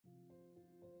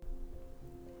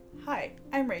Hi,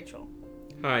 I'm Rachel.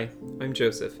 Hi, I'm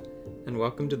Joseph, and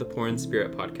welcome to the Poor in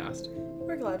Spirit podcast.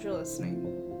 We're glad you're listening.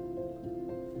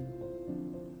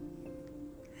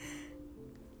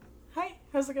 Hi,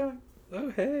 how's it going? Oh,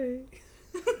 hey.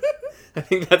 I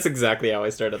think that's exactly how I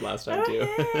started last time, too.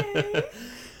 Hey.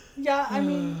 Yeah, I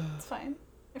mean, it's fine.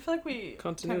 I feel like we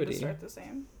Continuity. tend to start the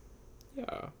same.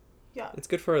 Yeah. Yeah. It's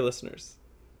good for our listeners.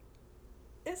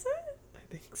 Is it? I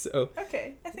think so.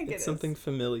 Okay, I think It's something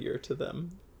familiar to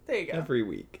them. There you go. Every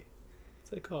week.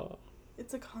 It's like, oh.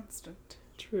 It's a constant.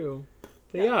 True.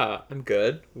 But yeah, I'm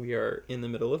good. We are in the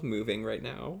middle of moving right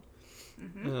now.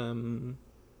 Mm-hmm.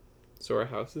 So our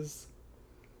house is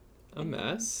a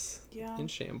mess. Yeah. In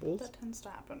shambles. That tends to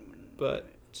happen. But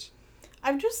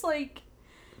I'm just like,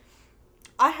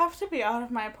 I have to be out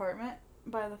of my apartment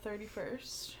by the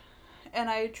 31st. And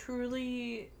I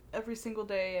truly, every single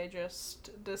day, I just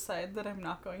decide that I'm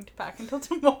not going to pack until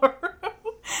tomorrow.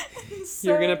 So,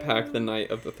 you're going to pack the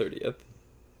night of the 30th.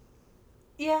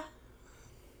 Yeah.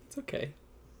 It's okay.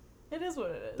 It is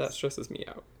what it is. That stresses me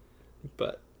out.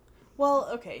 But. Well,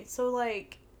 okay. So,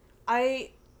 like,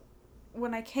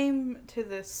 when I came to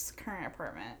this current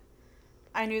apartment,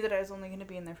 I knew that I was only going to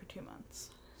be in there for 2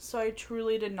 months. So I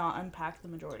truly did not unpack the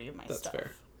majority of my stuff.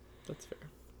 That's fair.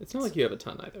 It's not like you have a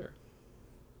ton either.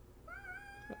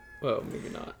 Well, maybe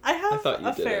not. I have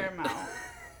a fair amount.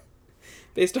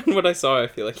 Based on what I saw, I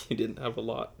feel like you didn't have a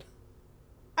lot.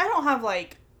 I don't have,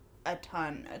 like, a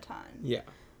ton. Yeah.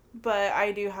 But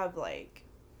I do have, like,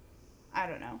 I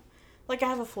don't know. Like, I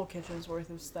have a full kitchen's worth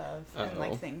of stuff and,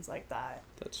 like, things like that.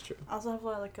 That's true. I also have,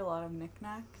 like, a lot of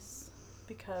knickknacks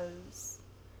because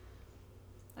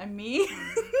I'm me.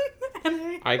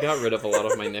 And I got rid of a lot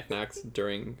of my knickknacks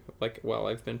while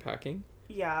I've been packing.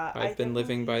 Yeah. I've been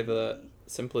living by the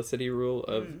simplicity rule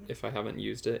of if I haven't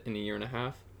used it in a year and a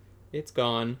half, it's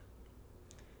gone.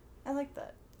 I like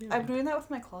that. Yeah. I'm doing that with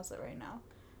my closet right now.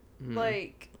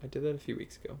 Like, I did that a few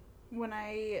weeks ago.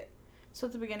 So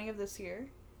at the beginning of this year,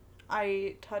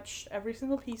 I touched every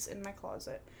single piece in my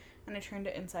closet and I turned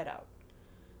it inside out.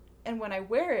 And when I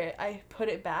wear it, I put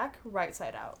it back right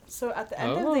side out. So at the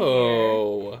end of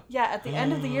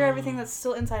the year, everything that's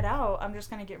still inside out, I'm just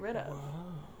going to get rid of.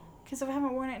 Because if I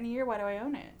haven't worn it in a year, why do I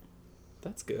own it?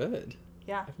 That's good.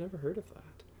 Yeah. I've never heard of that.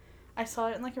 I saw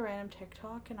it in, like, a random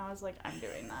TikTok, and I was like, I'm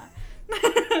doing that.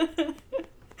 I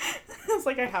was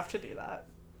like, I have to do that.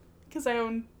 Because I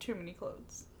own too many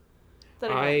clothes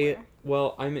that I don't wear.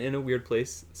 Well, I'm in a weird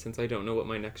place since I don't know what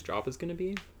my next job is going to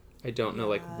be. I don't know,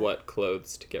 like, what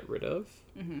clothes to get rid of.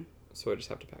 Mm-hmm. So I just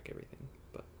have to pack everything.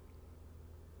 But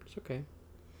it's okay.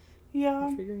 Yeah.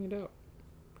 We're figuring it out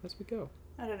as we go.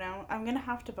 I don't know. I'm going to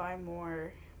have to buy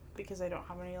more because I don't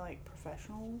have any, like,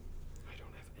 professional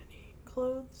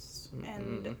clothes.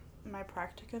 And my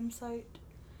practicum site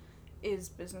is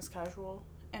business casual.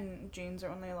 And jeans are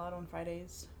only allowed on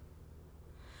Fridays.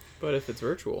 But if it's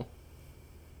virtual.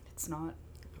 It's not.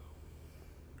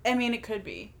 I mean, it could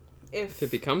be. If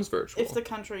it becomes virtual. If the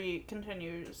country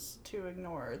continues to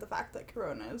ignore the fact that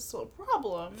Corona is still a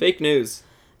problem. Fake news.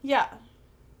 Yeah.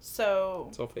 So.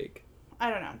 It's all fake. I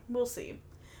don't know. We'll see.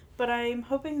 But I'm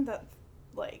hoping that,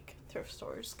 like, thrift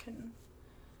stores can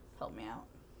help me out.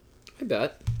 I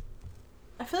bet.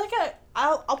 I feel like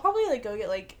I'll probably, like, go get,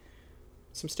 like,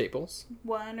 some staples.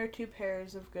 1 or 2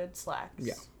 pairs of good slacks.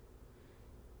 Yeah.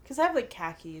 Because I have, like,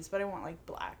 khakis, but I want, like,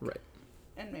 black. Right.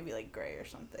 And maybe, like, gray or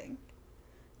something.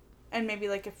 And maybe,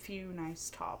 like, a few nice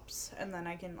tops. And then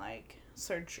I can, like,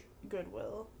 search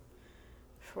Goodwill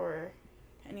for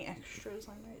any extras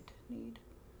I might need.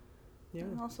 Yeah.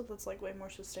 And also that's, like, way more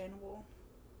sustainable.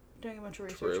 Doing a bunch of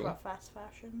research about fast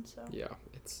fashion, so. Yeah,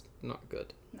 it's not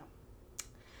good. No.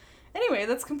 Anyway,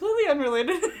 that's completely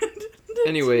unrelated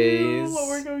Anyways, to what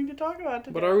we're going to talk about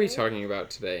today. What are we talking about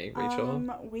today, Rachel?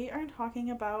 We are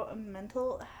talking about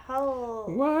mental health.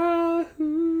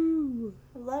 Wahoo!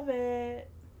 Love it.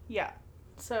 Yeah.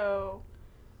 So,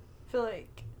 I feel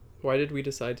like... Why did we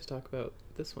decide to talk about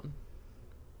this one?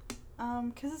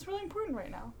 Because it's really important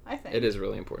right now, I think. It is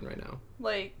really important right now.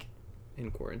 Like... In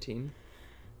quarantine.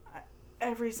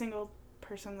 Every single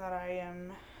person that I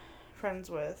am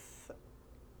friends with,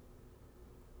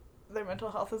 their mental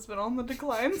health has been on the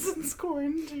decline since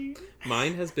quarantine.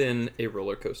 Mine has been a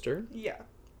roller coaster. Yeah.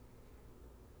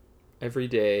 Every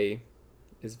day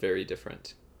is very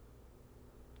different.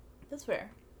 That's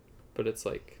fair. But it's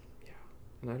like, yeah.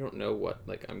 And I don't know what,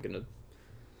 like, I'm gonna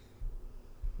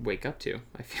wake up to,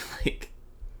 I feel like.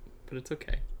 But it's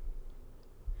okay.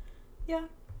 Yeah.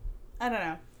 I don't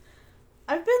know.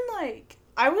 I've been, like,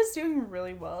 I was doing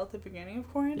really well at the beginning of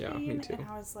quarantine. Yeah, me too. And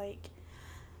I was like,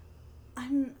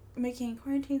 I'm making a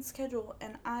quarantine schedule,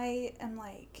 and I am,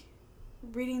 like,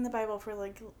 reading the Bible for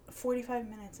like 45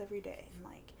 minutes every day, and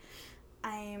like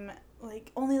I'm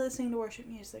like only listening to worship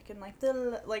music and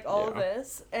like all of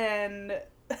this, and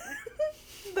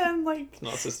then like It's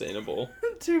not sustainable.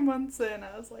 2 months in,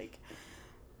 I was like,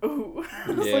 ooh,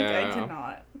 I was like, I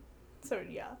cannot. So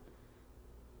yeah,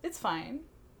 it's fine.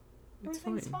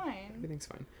 Everything's fine. Everything's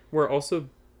fine. We're also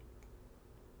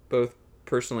both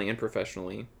personally and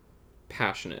professionally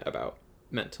passionate about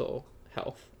mental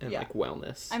health and like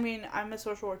wellness. I mean, I'm a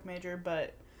social work major,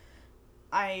 but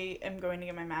I am going to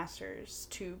get my master's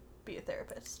to be a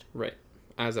therapist. Right.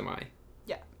 As am I.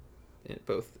 Yeah.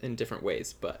 Both in different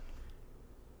ways, but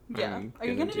yeah. Are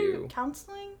you going to do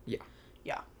counseling? Yeah.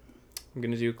 Yeah. I'm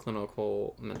going to do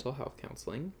clinical mental health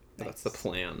counseling. Nice. That's the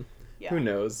plan. Yeah. Who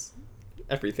knows?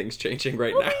 Everything's changing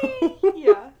right now.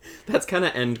 Yeah. That's kind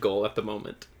of end goal at the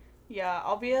moment. Yeah,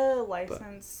 I'll be a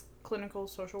licensed clinical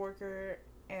social worker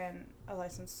and a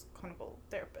licensed clinical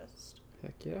therapist.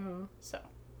 Heck yeah.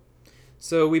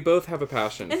 So we both have a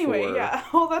passion for... yeah,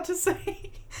 all that to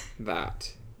say.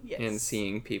 That. Yes. And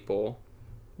seeing people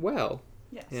well.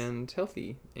 Yes. And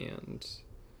healthy. And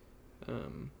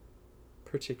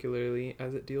particularly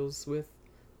as it deals with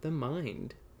the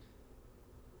mind.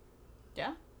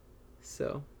 Yeah.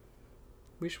 So,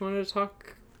 we just wanted to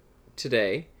talk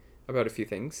today about a few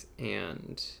things,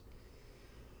 and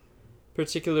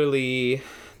particularly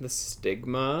the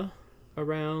stigma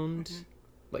around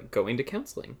like going to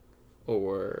counseling,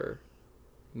 or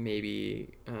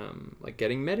maybe like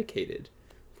getting medicated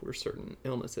for certain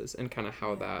illnesses, and kind of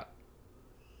how that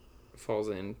falls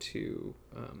into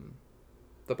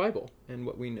the Bible and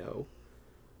what we know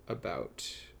about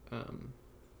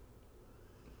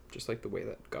just like the way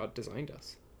that God designed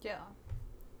us. Yeah.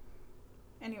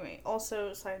 Anyway,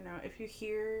 also, side note, if you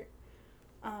hear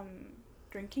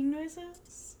drinking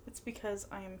noises, it's because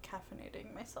I am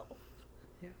caffeinating myself.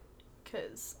 Yeah.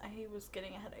 Because I was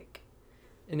getting a headache.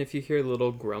 And if you hear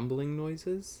little grumbling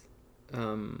noises,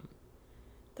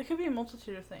 there could be a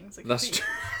multitude of things. It that's true.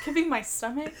 Could be my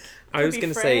stomach. I was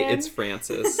going to say it's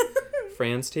Frances.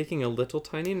 Fran's taking a little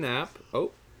tiny nap.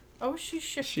 Oh, she's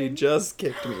shifting. She just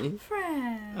kicked me.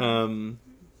 Fran.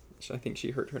 I think she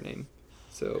hurt her name.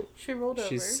 So she rolled over.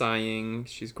 She's sighing.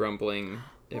 She's grumbling.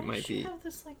 Why does she have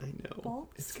this, like, I know. bald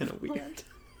It's kind of spot? weird.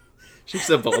 She has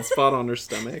a bald spot on her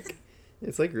stomach.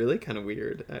 It's like really kind of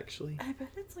weird, actually. I bet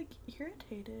it's like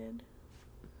irritated.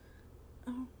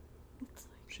 Oh, it's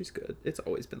like... She's good. It's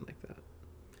always been like that.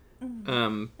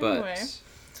 But anyway.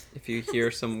 if you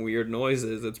hear some weird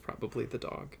noises, it's probably the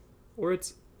dog, or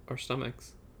it's our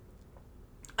stomachs.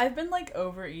 I've been like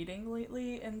overeating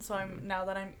lately, and so now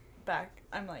that I'm back,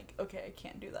 I'm like, okay, I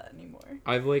can't do that anymore.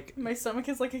 My stomach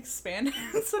is like expanding,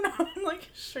 so now I'm like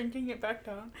shrinking it back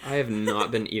down. I have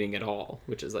not been eating at all,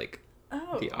 which is like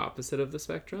the opposite of the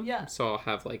spectrum. Yeah. So I'll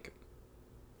have like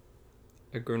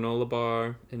a granola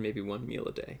bar and maybe one meal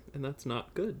a day, and that's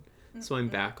not good. Mm-hmm. So I'm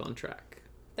back on track.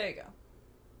 There you go.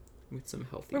 With some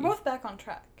healthy... We're both back on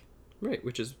track. Right,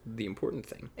 which is the important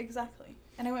thing. Exactly.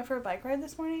 And I went for a bike ride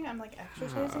this morning. I'm like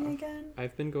exercising again.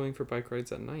 I've been going for bike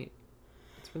rides at night.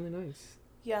 It's really nice.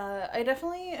 Yeah, I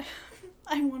definitely...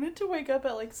 I wanted to wake up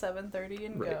at like 7:30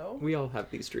 and go. We all have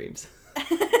these dreams.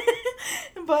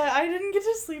 But I didn't get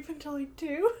to sleep until like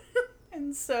 2.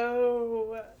 And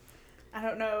so... I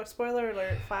don't know. Spoiler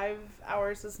alert, 5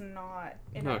 hours is not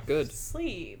enough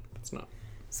sleep. It's not.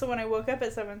 So when I woke up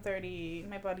at 7:30,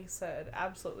 my body said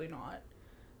absolutely not.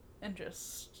 And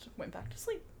just went back to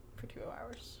sleep for 2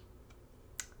 hours.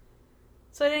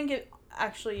 So I didn't get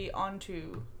actually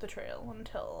onto the trail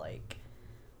until like,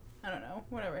 I don't know,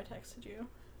 whenever I texted you.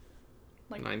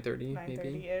 Like 9:30 maybe?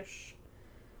 9:30-ish.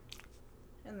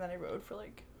 And then I rode for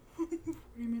like 40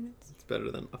 minutes. It's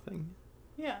better than nothing.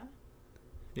 Yeah.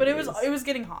 But it was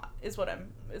getting hot is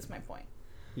my point.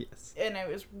 Yes. And it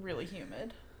was really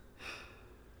humid.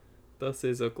 Thus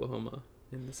is Oklahoma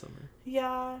in the summer.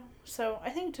 Yeah. So I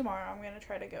think tomorrow I'm going to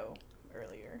try to go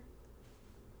earlier.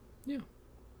 Yeah.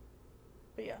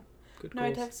 But yeah. Good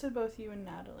goals. I texted both you and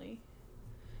Natalie.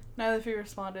 Neither of you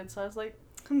responded, so I was like,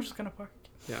 I'm just going to park.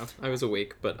 Yeah. I was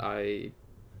awake, but I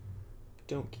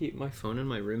don't keep my phone in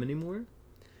my room anymore.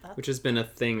 Which has been a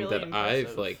thing really that impressive.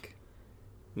 I've like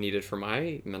needed for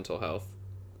my mental health.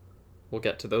 We'll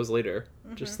get to those later.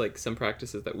 Mm-hmm. Just like some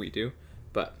practices that we do.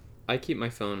 But I keep my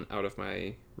phone out of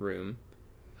my room.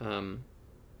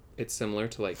 It's similar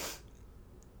to like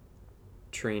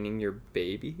training your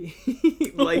baby.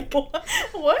 Like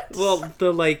what? Well,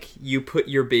 you put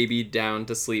your baby down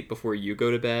to sleep before you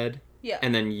go to bed. Yeah.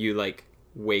 And then you like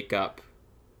wake up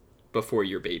before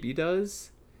your baby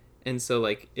does. And so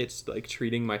like it's like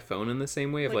treating my phone in the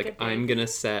same way of like I'm gonna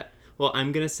set well,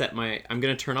 I'm going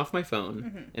to turn off my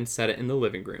phone and set it in the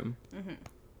living room.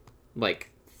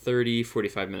 Like 30,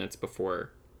 45 minutes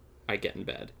before I get in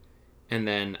bed. And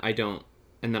then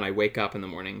I wake up in the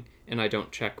morning and I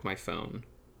don't check my phone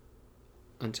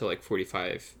until like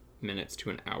 45 minutes to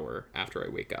an hour after I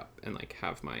wake up and like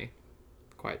have my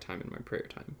quiet time and my prayer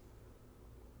time.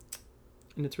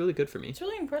 And it's really good for me. It's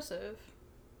really impressive.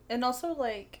 And also,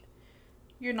 like,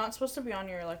 you're not supposed to be on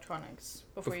your electronics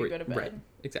before you go to bed. Right,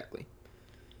 exactly.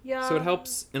 Yeah. So it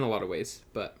helps in a lot of ways,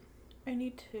 but I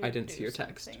didn't see your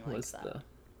text.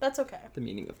 That's okay. The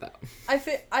meaning of that.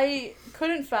 I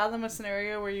couldn't fathom a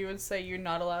scenario where you would say you're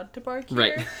not allowed to bark here.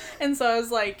 Right. And so I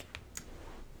was like,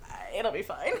 it'll be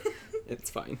fine. It's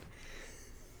fine.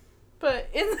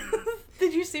 But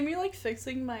did you see me, like,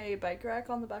 fixing my bike rack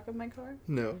on the back of my car?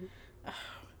 No.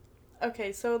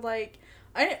 Okay, so, like,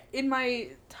 in my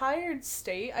tired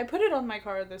state, I put it on my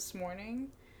car this morning,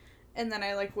 and then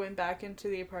I, like, went back into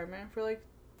the apartment for, like,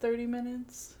 30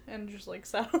 minutes and just, like,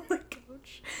 sat on the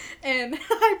couch. And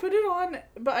I put it on,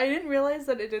 but I didn't realize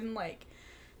that it didn't, like,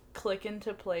 click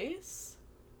into place.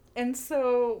 And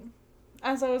so,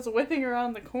 as I was whipping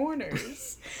around the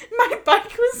corners, my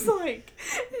bike was, like,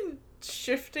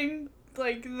 shifting,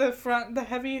 like, the front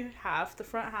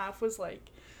half was, like,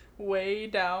 way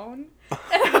down.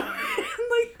 And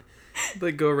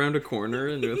like go around a corner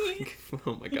and you're like,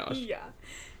 oh my gosh. Yeah.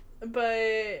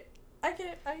 But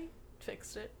I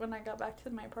fixed it when I got back to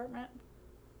my apartment.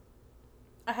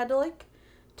 I had to, like,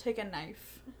 take a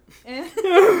knife and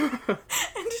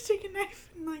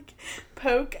like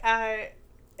poke at,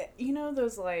 you know,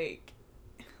 those like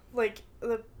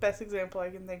the best example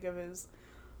I can think of is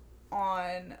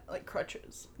on, like,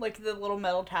 crutches, like the little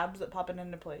metal tabs that pop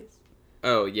into place.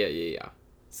 Oh, yeah.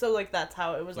 So, like, that's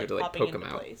how it was, like, popping into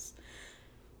place.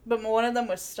 But one of them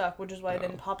was stuck, which is why it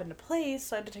didn't pop into place,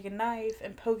 so I had to take a knife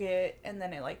and poke it, and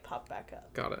then it, like, popped back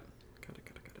up. Got it.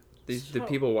 The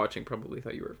people watching probably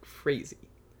thought you were crazy.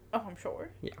 Oh, I'm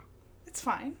sure. Yeah. It's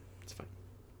fine.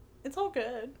 It's all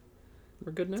good.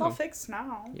 We're good now. It's all fixed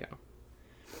now. Yeah.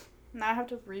 Now I have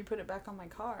to re-put it back on my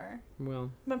car.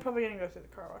 Well. I'm probably going to go through the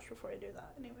car wash before I do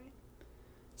that anyway.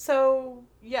 So,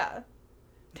 yeah.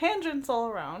 Tangents all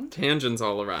around.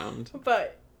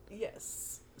 But,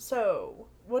 yes. So,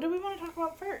 what do we want to talk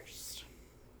about first?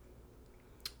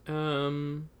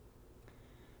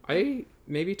 I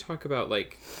maybe talk about,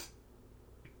 like,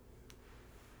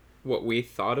 what we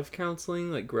thought of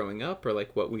counseling, like, growing up, or,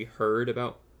 like, what we heard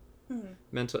about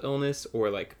mental illness, or,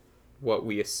 like, what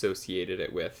we associated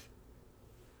it with,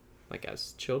 like,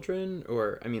 as children,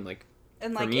 or, I mean, like,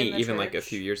 and, for like, me, even, church. Like, a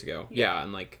few years ago. Yeah,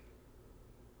 and, like,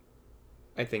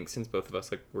 I think since both of us,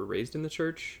 like, were raised in the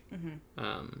church,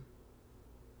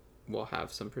 we'll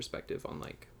have some perspective on,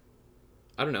 like,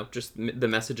 I don't know, just the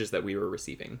messages that we were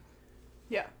receiving.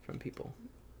 Yeah. From people.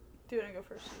 Do you want to go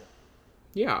first?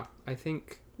 Yeah, I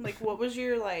think... Like, what was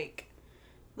your, like,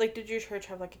 did your church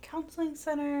have, like, a counseling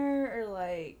center, or,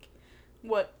 like,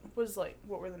 what were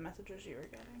the messages you were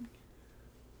getting?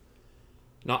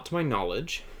 Not to my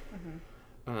knowledge.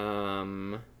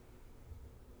 I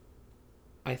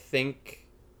think...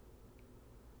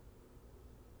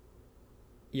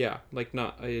 Yeah, like,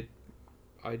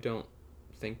 I don't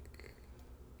think,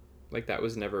 like, that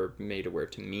was never made aware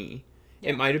to me. Yeah.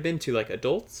 It might have been to, like,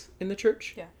 adults in the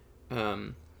church. Yeah.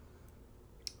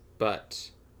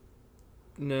 But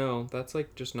no, that's,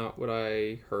 like, just not what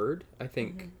I heard. I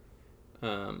think,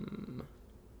 Did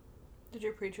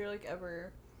your preacher, like,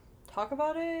 ever talk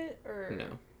about it, or?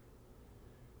 No.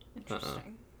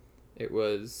 Interesting. It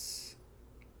was,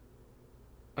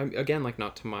 again, like,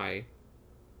 not to my,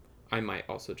 I might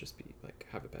also just be, like,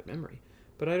 have a bad memory,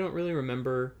 but I don't really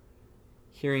remember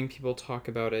hearing people talk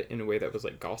about it in a way that was,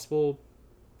 like, gospel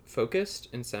focused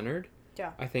and centered.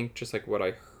 Yeah. I think just, like, what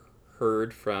I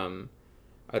heard from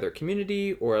either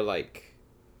community or, like,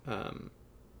 I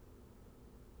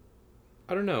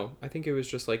don't know. I think it was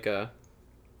just, like, a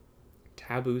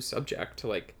taboo subject to,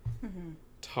 like,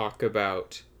 talk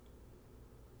about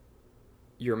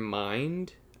your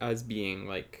mind as being,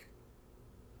 like,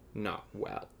 not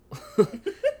well.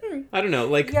 I don't know.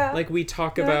 Like, like, we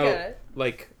talk about,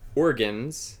 like,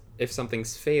 organs. If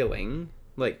something's failing,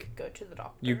 like, go to the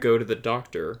doctor. You go to the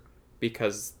doctor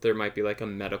because there might be, like, a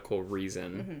medical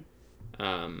reason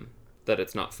that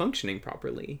it's not functioning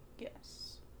properly.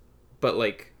 Yes. But,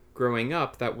 like, growing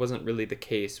up, that wasn't really the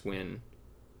case when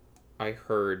I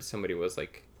heard somebody was,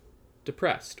 like,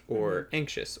 depressed or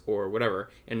anxious or whatever.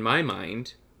 In my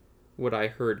mind, what I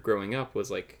heard growing up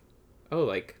was, like, oh,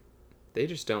 like, they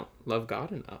just don't love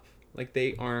God enough. Like,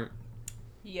 they aren't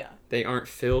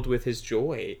filled with his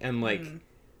joy. And, like,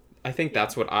 I think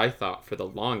that's what I thought for the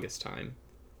longest time.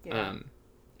 Yeah.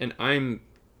 And I'm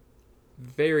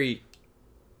very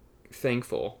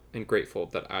thankful and grateful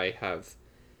that I have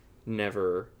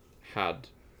never had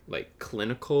like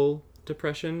clinical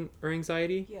depression or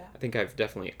anxiety. Yeah. I think I've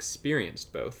definitely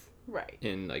experienced both. Right.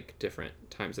 In like different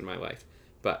times in my life.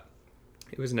 But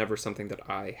it was never something that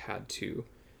I had to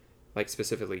like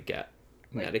specifically get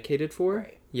medicated for.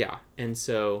 Right. Yeah. And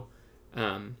so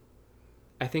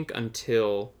I think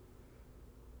until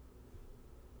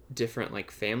different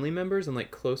like family members and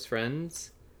like close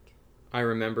friends, I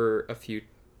remember a few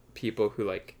people who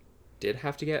like did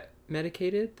have to get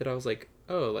medicated that I was like,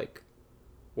 oh, like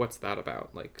what's that about?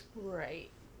 Like, right.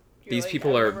 These like,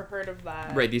 people I've are never heard of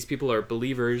that. Right, these people are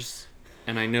believers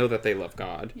and I know that they love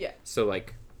God. Yeah. So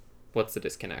like what's the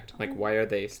disconnect? Like why are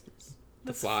they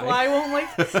the fly? Fly won't like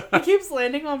it keeps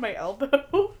landing on my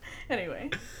elbow. Anyway.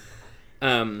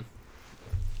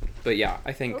 But yeah,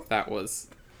 I think that was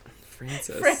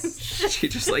Frances. She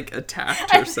just like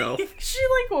attacked herself. She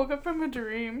like woke up from a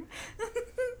dream.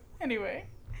 Anyways.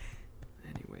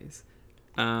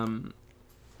 But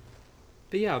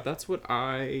yeah, that's what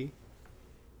I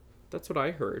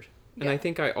heard. And I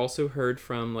think I also heard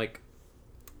from like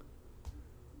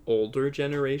older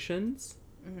generations.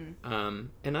 Mm-hmm.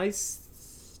 And I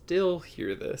still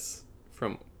hear this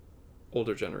from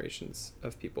older generations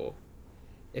of people.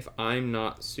 If I'm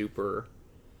not super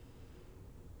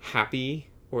happy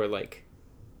or like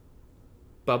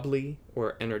bubbly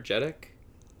or energetic,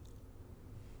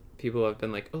 people have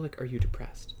been like, oh, like, are you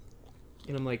depressed?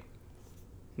 And I'm like,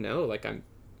 no, like I'm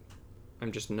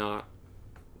just not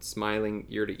smiling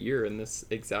ear to ear in this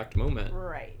exact moment.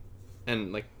 Right.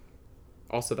 And like,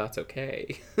 also that's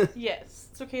okay. Yes,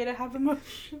 it's okay to have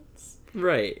emotions.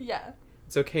 Right. Yeah.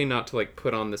 It's okay not to like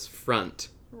put on this front.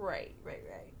 Right.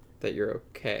 That you're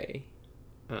okay.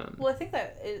 Well, I think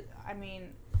that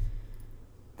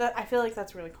I feel like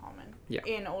that's really common. Yeah.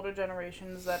 In older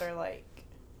generations that are like,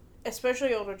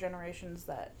 especially older generations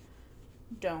that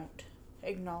don't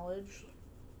acknowledge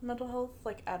mental health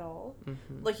like at all.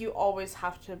 Mm-hmm. Like you always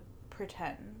have to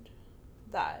pretend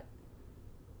that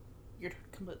you're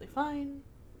completely fine,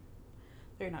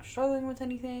 that you're not struggling with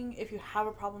anything. If you have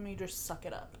a problem, you just suck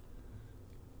it up.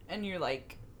 And you're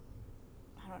like,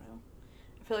 I don't know.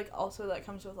 I feel like also that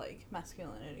comes with like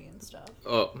masculinity and stuff.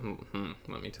 Oh,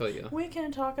 let me tell you. We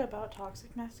can talk about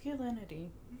toxic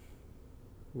masculinity.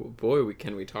 Well, boy,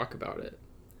 can we talk about it.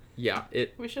 Yeah,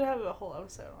 we should have a whole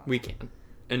episode on it. We can.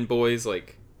 And boys,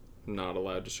 like, not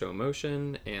allowed to show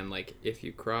emotion, and like if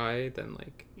you cry, then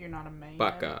like you're not a man.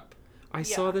 Buck up. I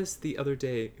saw this the other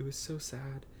day. It was so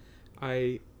sad.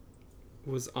 I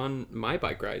was on my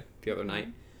bike ride the other night,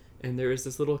 and there was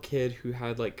this little kid who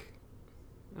had like,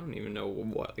 I don't even know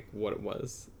what it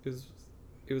was.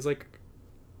 It was like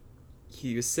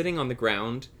he was sitting on the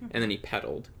ground and then he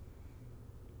pedaled.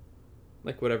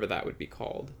 Like whatever that would be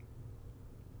called.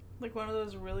 Like one of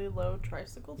those really low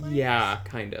tricycle things? Yeah,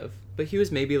 kind of. But he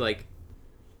was maybe like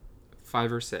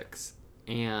 5 or 6,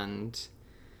 and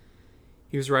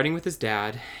he was riding with his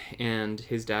dad, and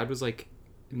his dad was like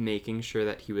making sure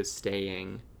that he was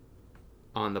staying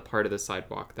on the part of the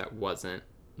sidewalk that wasn't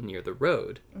near the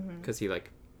road, because he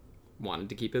like wanted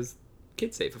to keep his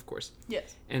kids safe, of course.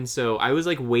 Yes. And so I was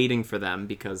like waiting for them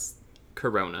because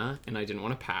Corona, and I didn't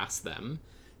want to pass them.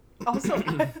 Also,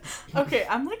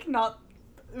 I'm like not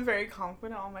very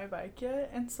confident on my bike yet,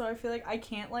 and so I feel like I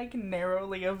can't like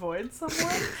narrowly avoid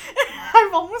someone.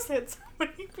 I've almost hit so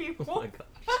many people. Oh my gosh.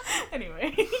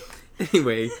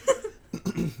 Anyway,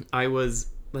 I was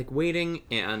like waiting,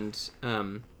 and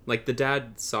like the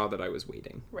dad saw that I was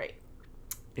waiting. Right.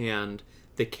 And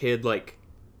the kid like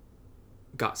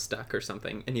got stuck or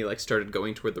something, and he like started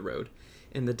going toward the road,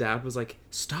 and the dad was like,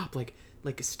 stop, like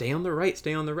stay on the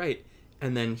right.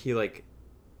 And then he like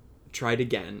tried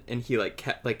again, and he like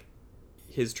kept like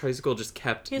his tricycle just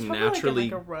kept naturally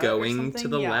like going to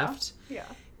the left. Yeah.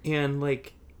 And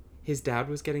like his dad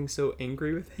was getting so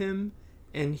angry with him,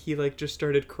 and he like just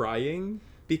started crying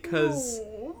because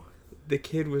the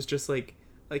kid was just like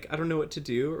I don't know what to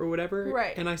do or whatever.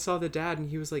 Right. And I saw the dad, and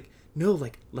he was like, no,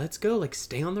 like let's go, like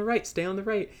stay on the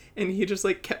right. And he just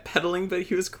like kept pedaling, but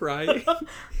he was crying.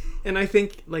 And I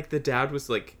think like the dad was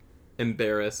like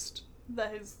embarrassed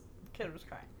that his kid was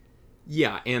crying.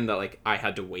 Yeah, and that like I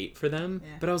had to wait for them.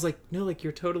 Yeah. But I was like, no, like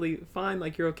you're totally fine,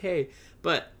 like you're okay.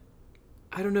 But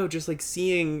I don't know, just like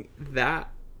seeing that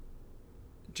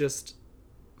just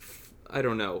I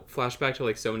don't know, flashback to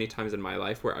like so many times in my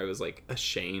life where I was like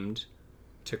ashamed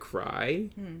to cry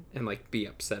and like be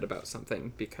upset about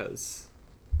something because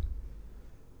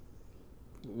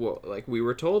well, like we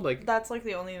were told, like that's like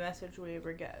the only message we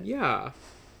ever get. Yeah.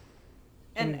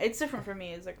 And it's different for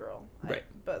me as a girl. Right.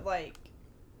 But like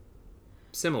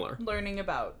similar. Learning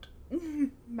about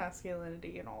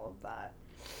masculinity and all of that.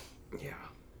 Yeah.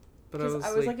 But I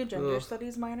was like a gender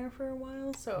studies minor for a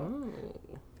while, so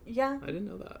yeah. I didn't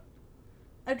know that.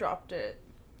 I dropped it.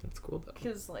 That's cool though.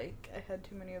 Because like I had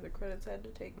too many other credits I had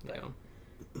to take. But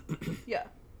yeah.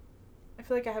 I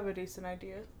feel like I have a decent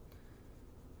idea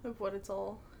of what it's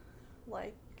all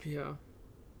like. Yeah.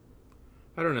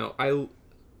 I don't know.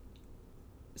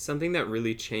 Something that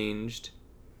really changed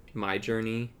my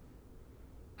journey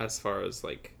as far as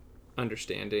like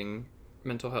understanding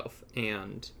mental health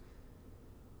and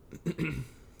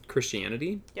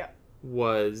Christianity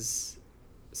was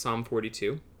Psalm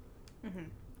 42.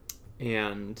 Mm-hmm.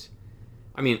 And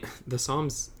I mean the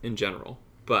Psalms in general,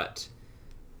 but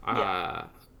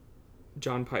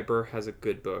John Piper has a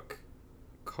good book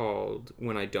called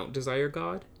When I Don't Desire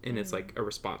God, and it's like a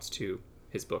response to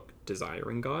his book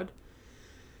Desiring God.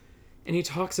 And he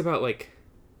talks about like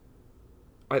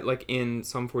in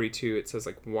Psalm 42 it says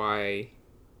like why,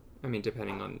 I mean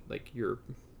depending on like your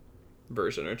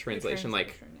version or translation,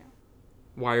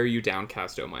 why are you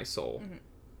downcast, O my soul? Mm-hmm.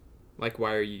 Like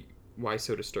why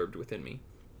so disturbed within me?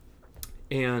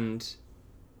 And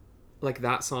like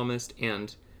that psalmist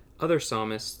and other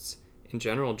psalmists in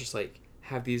general just like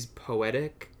have these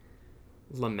poetic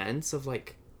laments of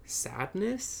like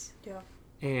sadness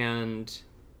and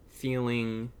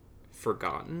feeling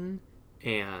forgotten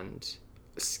and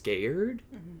scared.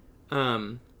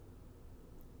 Mm-hmm.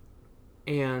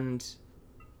 And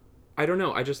I don't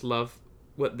know, I just love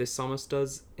what this psalmist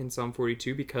does in Psalm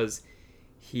 42 because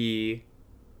he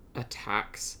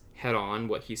attacks head on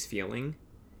what he's feeling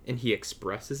and he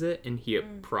expresses it and he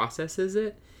processes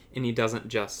it, and he doesn't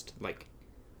just like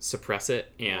suppress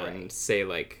it and say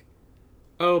like,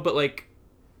 oh, but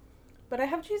I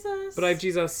have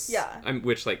Jesus. Yeah.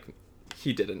 Which like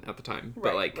he didn't at the time. Right,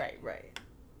 but like right.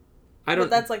 I don't.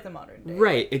 But that's like the modern day.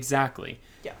 Right, exactly.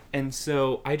 Yeah. And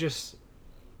so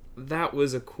that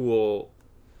was a cool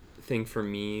thing for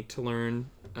me to learn,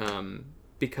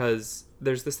 because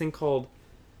there's this thing called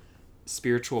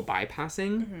spiritual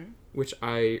bypassing, which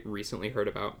I recently heard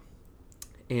about.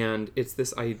 And it's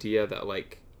this idea that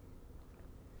like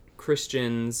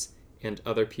Christians and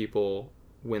other people,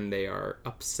 when they are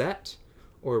upset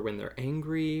or when they're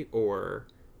angry or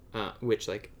which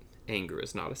like anger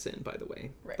is not a sin, by the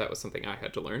way. Right. That was something I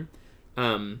had to learn.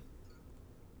 And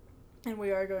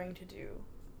we are going to do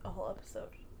a whole episode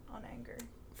on anger.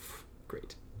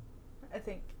 Great. I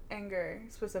think anger,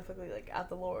 specifically like at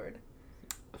the Lord.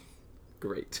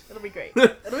 Great. It'll be great.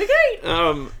 It'll be great!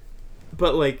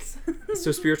 But like,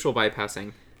 so spiritual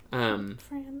bypassing.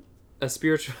 Fran. A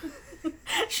spiritual...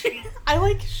 I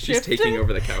like shifted. She's taking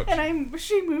over the couch. And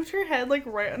she moved her head like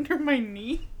right under my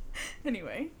knee.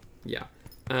 Anyway. Yeah.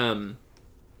 But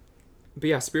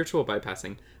yeah, spiritual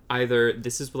bypassing. Either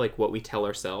this is like what we tell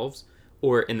ourselves,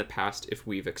 or in the past, if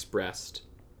we've expressed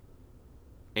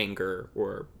anger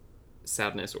or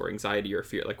sadness or anxiety or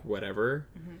fear, like whatever,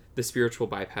 the spiritual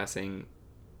bypassing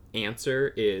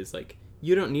answer is like,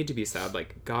 you don't need to be sad.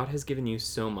 Like, God has given you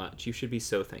so much. You should be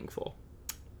so thankful.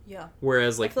 Yeah.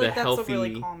 Whereas like the that's healthy,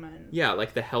 really common. Yeah,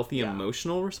 like the healthy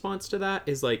emotional response to that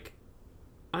is like,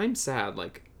 I'm sad.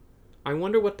 Like, I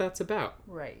wonder what that's about.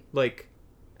 Right. Like,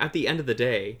 at the end of the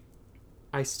day,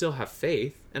 I still have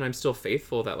faith, and I'm still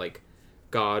faithful that like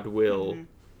God will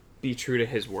be true to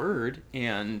his word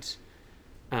and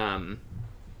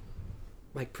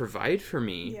like provide for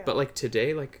me. Yeah. But like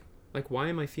today, like why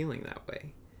am I feeling that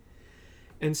way?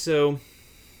 And so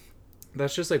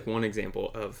that's just like one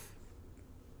example of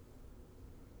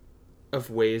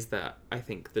ways that I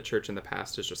think the church in the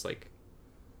past has just like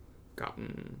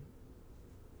gotten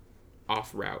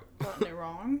off route. Gotten it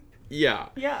wrong? Yeah.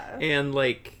 Yeah. And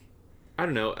like, I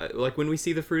don't know, like when we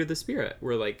see the fruit of the Spirit,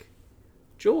 we're like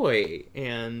joy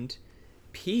and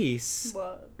peace.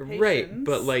 Right.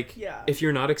 But like, if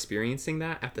you're not experiencing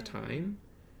that at the time,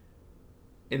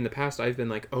 in the past I've been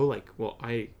like, oh, like, well,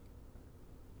 I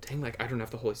don't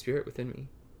have the Holy Spirit within me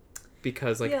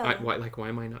because like, why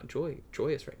am I not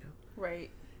joyous right now?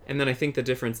 Right. And then I think the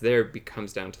difference there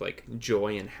comes down to like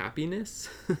joy and happiness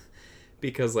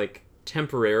because like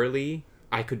temporarily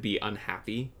I could be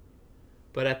unhappy,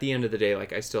 but at the end of the day,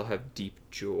 like I still have deep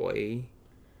joy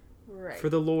for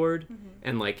the Lord.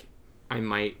 And like I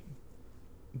might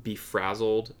be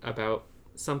frazzled about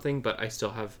something, but I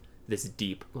still have this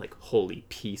deep like holy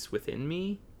peace within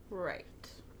me. Right.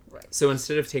 So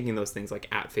instead of taking those things like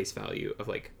at face value of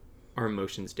like our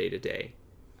emotions day to day,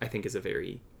 I think is a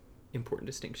very important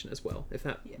distinction as well, if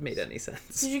that made any sense.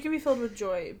 Because you can be filled with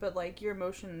joy, but, like, your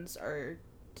emotions are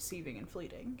deceiving and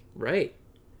fleeting. Right.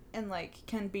 And, like,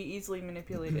 can be easily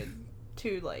manipulated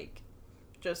to, like,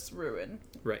 just ruin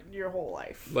your whole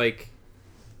life. Like,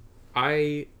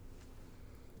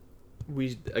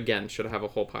 we, again, should have a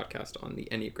whole podcast on the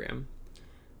Enneagram.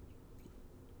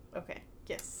 Okay.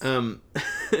 Yes.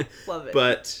 Love it.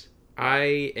 But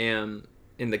I am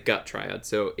in the gut triad.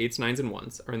 So 8s, 9s, and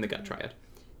 1s are in the gut triad.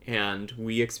 And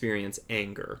we experience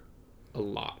anger a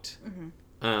lot.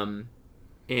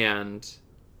 And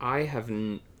I have...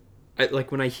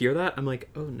 like, when I hear that, I'm like,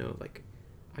 oh, no, like,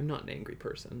 I'm not an angry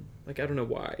person. Like, I don't know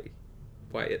why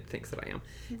it thinks that I am.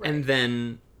 Right. And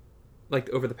then, like,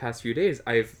 over the past few days,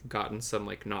 I've gotten some,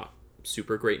 like, not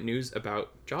super great news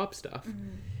about job stuff.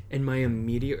 And my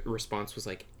immediate response was,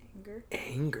 like,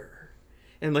 anger.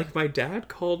 And, like, my dad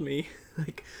called me,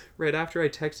 like, right after I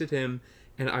texted him,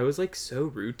 and I was, like, so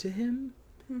rude to him.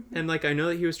 And, like, I know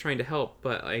that he was trying to help,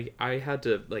 but I had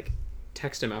to, like,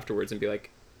 text him afterwards and be like,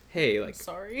 hey, like,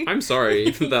 I'm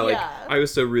sorry that, like, I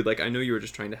was so rude. Like, I know you were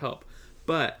just trying to help.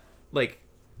 But, like,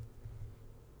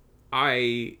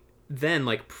 I then,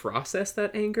 like, processed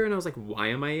that anger, and I was like, why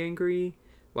am I angry?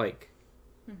 Like,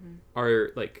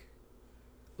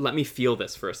 let me feel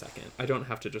this for a second. I don't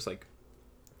have to just, like,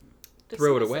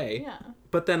 throw it away. Yeah.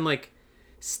 But then, like,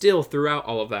 still throughout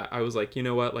all of that, I was like, you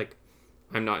know what? Like,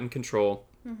 I'm not in control.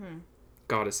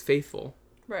 God is faithful.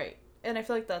 Right. And I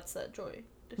feel like that's that joy.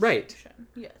 Right.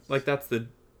 Yes. Like, that's the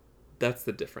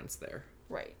difference there.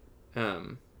 Right.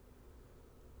 So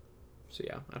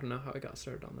yeah, I don't know how I got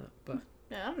started on that, but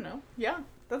yeah, I don't know. Yeah,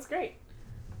 that's great.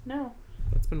 No.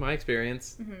 That's been my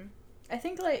experience. I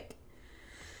think, like,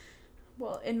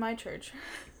 well, in my church,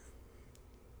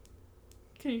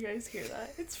 can you guys hear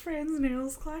that? It's Fran's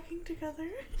nails clacking together.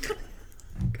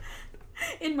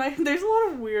 There's a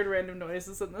lot of weird random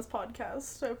noises in this podcast,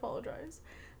 so I apologize.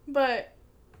 But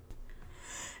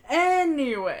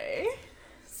anyway,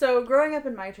 so growing up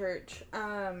in my church,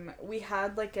 we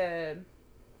had, like, I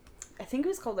think it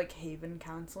was called, like, Haven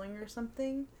Counseling or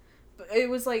something. But it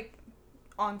was, like,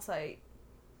 on-site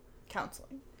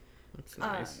counseling. That's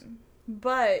nice.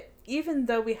 But even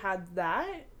though we had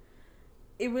that,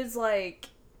 it was, like,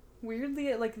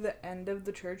 weirdly at, like, the end of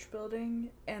the church building,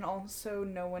 and also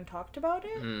no one talked about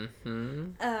it.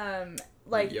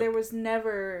 There was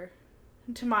never,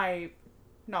 to my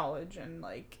knowledge and,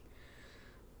 like,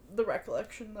 the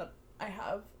recollection that I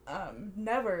have,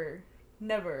 never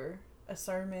a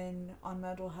sermon on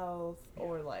mental health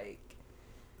or, like,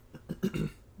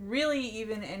 really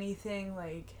even anything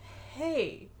like,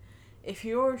 hey, if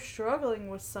you're struggling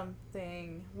with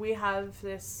something, we have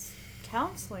this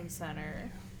counseling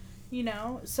center, you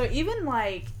know? So even,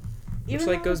 like... Which,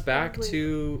 like, goes back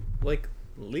to, like,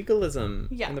 legalism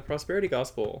and the prosperity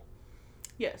gospel.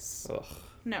 Yes. Ugh.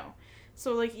 No.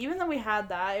 So, like, even though we had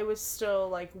that, it was still,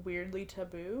 like, weirdly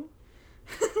taboo.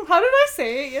 How did I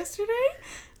say it yesterday?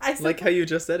 I said, like how you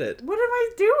just said it. What am I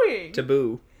doing?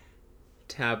 Taboo.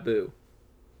 Taboo.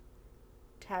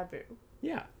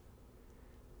 Yeah.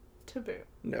 Taboo.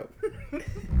 No.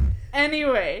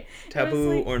 Anyway.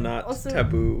 Taboo, like, or not also...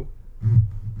 taboo?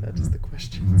 That is the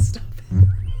question. Stop it.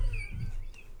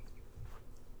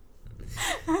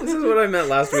 This is what I meant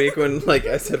last week when, like,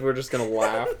 I said we're just gonna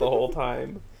laugh the whole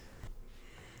time.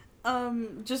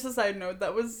 Just a side note,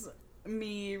 that was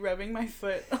me rubbing my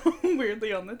foot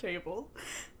weirdly on the table.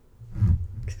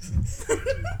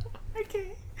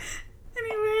 Okay.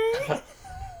 Anyway.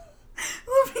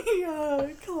 Let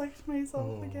me collect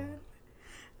myself again.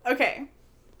 Okay.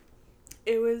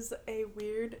 It was a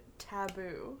weird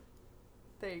taboo.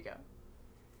 There you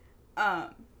go.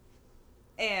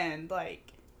 And,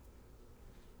 like,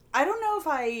 I don't know if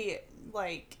I,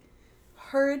 like,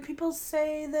 heard people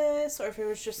say this or if it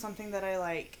was just something that I,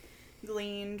 like,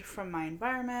 gleaned from my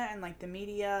environment and, like, the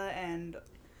media and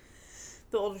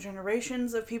the older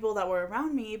generations of people that were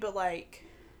around me, but, like,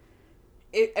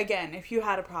 again, if you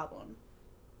had a problem,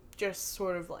 just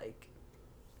sort of, like,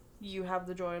 you have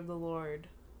the joy of the Lord,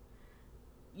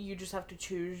 you just have to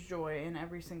choose joy in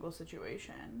every single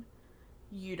situation.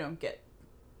 You don't get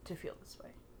to feel this way.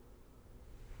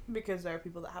 Because there are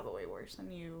people that have it way worse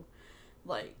than you,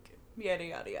 like, yada,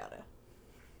 yada, yada.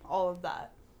 All of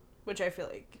that. Which I feel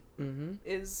like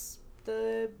is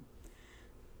the,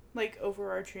 like,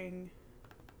 overarching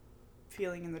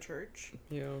feeling in the church.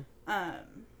 Yeah.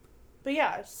 But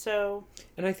yeah, so...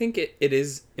 And I think it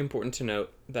is important to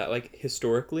note that, like,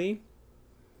 historically,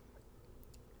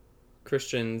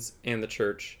 Christians and the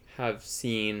church have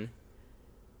seen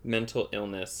mental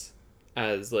illness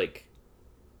as, like,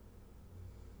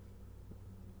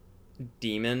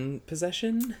 demon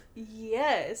possession.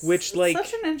 Yes. Which, like...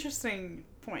 Such an interesting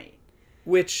point.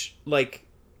 Which, like...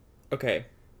 Okay.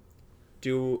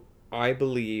 Do I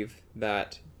believe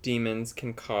that demons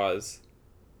can cause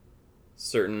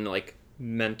certain, like,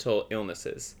 mental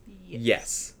illnesses?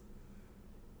 Yes.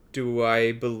 Do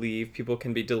I believe people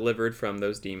can be delivered from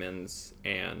those demons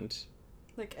and...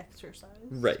 Like exercise?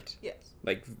 Right. Yes.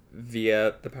 Like,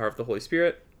 via the power of the Holy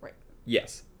Spirit? Right.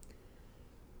 Yes.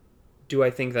 Do I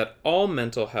think that all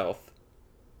mental health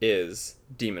is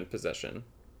demon possession?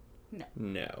 No.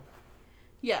 No.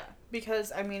 Yeah,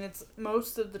 because, I mean, it's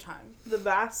most of the time, the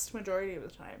vast majority of the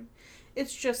time,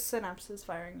 it's just synapses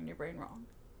firing in your brain wrong.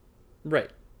 Right.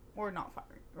 Or not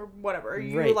firing, or whatever.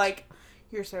 Right. Like,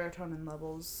 your serotonin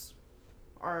levels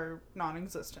are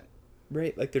non-existent.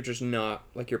 Right, like they're just not,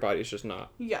 like your body's just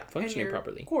not functioning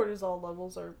properly. Cortisol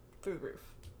levels are through the roof.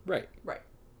 Right. Right.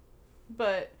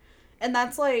 But, and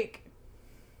that's like,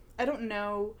 I don't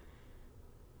know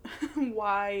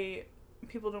why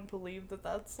people don't believe that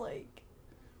that's like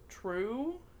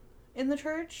true in the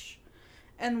church,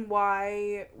 and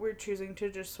why we're choosing to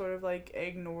just sort of like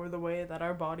ignore the way that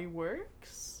our body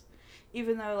works,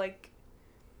 even though like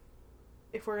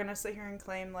if we're gonna sit here and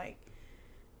claim like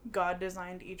God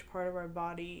designed each part of our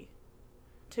body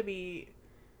to be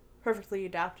perfectly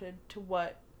adapted to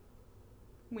what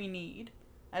we need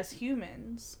as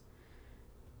humans,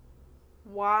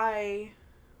 why,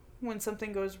 when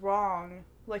something goes wrong,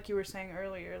 like you were saying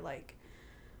earlier, like,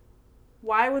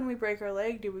 why when we break our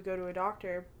leg do we go to a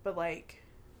doctor, but like,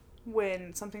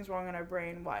 when something's wrong in our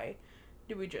brain, why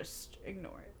do we just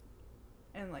ignore it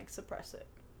and like suppress it?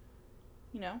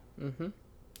 You know? Mm-hmm.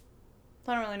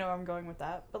 I don't really know where I'm going with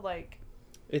that, but like...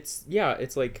 I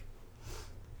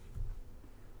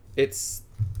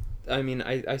mean,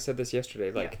 I said this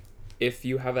yesterday, like, if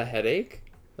you have a headache,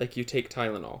 like, you take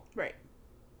Tylenol. Right.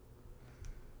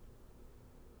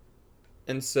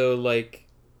 And so, like,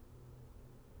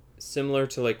 similar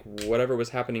to, like, whatever was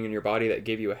happening in your body that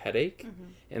gave you a headache,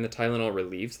 and the Tylenol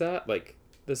relieves that, like,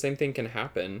 the same thing can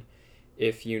happen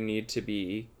if you need to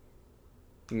be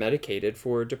medicated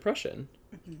for depression.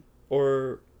 Mm-hmm.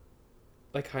 Or,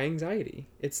 like, high anxiety.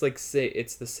 It's, like,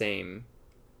 it's the same,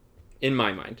 in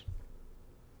my mind.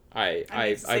 I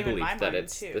believe that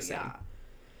it's the same. Yeah.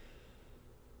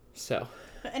 So.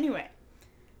 But anyway.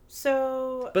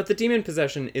 So. But the demon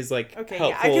possession is, like, okay,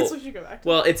 helpful. Yeah, I guess we should go back to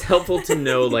Well, it's helpful to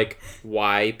know, like,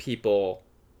 why people,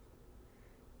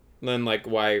 then, like,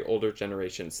 why older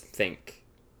generations think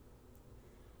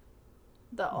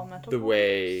the all mental the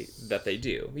way that they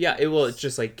do. Yeah, it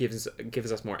just like gives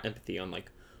us more empathy on like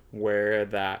where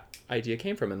that idea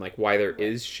came from and like why there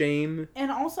is shame. And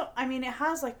also, I mean, it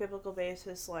has like biblical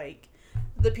basis. Like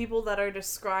the people that are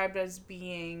described as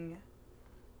being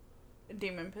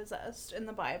demon possessed in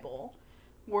the Bible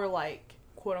were like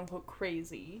quote unquote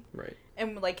crazy, right?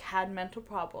 And like had mental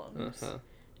problems,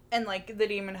 and like the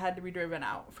demon had to be driven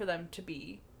out for them to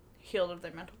be healed of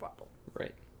their mental problem,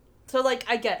 right? So like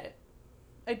I get it.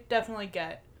 I definitely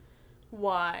get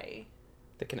why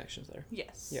the connection's there.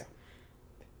 Yes. Yeah.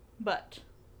 But,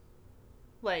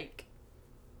 like,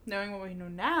 knowing what we know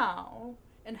now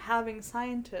and having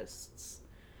scientists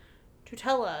to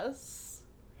tell us,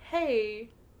 hey,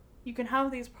 you can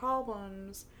have these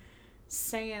problems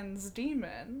sans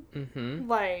demon,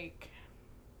 like,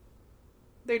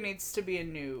 there needs to be a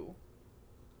new,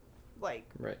 like,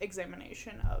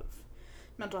 examination of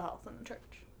mental health in the church.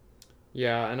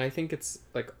 Yeah, and I think it's,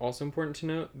 like, also important to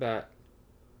note that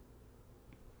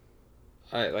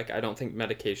I don't think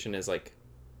medication is, like,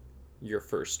 your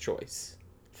first choice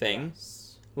thing.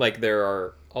 Yes. Like, there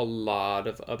are a lot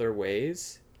of other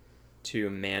ways to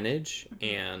manage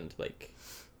and, like,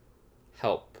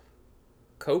 help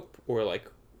cope or, like,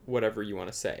 whatever you want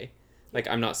to say. Like,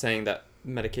 I'm not saying that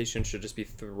medication should just be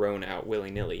thrown out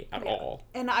willy-nilly at all.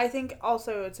 And I think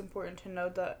also it's important to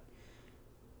note that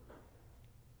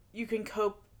you can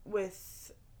cope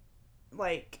with,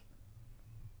 like,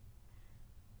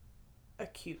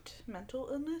 acute mental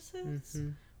illnesses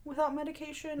without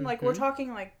medication. Like, we're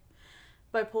talking, like,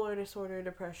 bipolar disorder,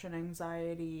 depression,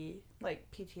 anxiety,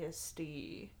 like,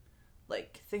 PTSD,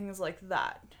 like, things like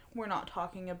that. We're not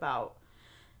talking about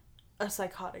a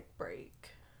psychotic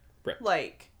break. Right.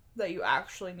 Like, that you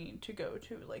actually need to go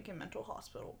to, like, a mental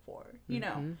hospital for, you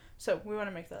know? So, we want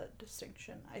to make that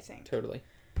distinction, I think. Totally.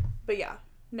 But, yeah.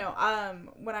 No,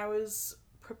 when I was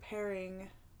preparing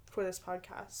for this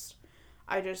podcast,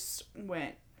 I just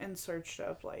went and searched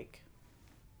up, like,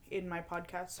 in my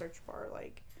podcast search bar,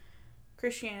 like,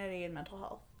 Christianity and mental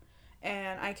health.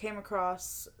 And I came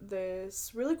across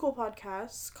this really cool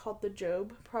podcast called The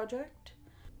Job Project.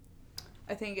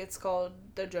 I think it's called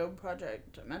the Job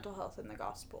Project, Mental Health in the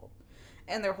Gospel.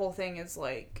 And their whole thing is,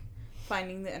 like,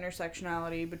 finding the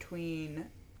intersectionality between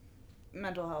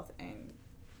mental health and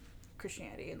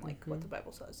Christianity and, like, what the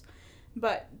Bible says.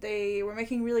 But they were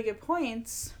making really good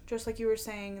points, just like you were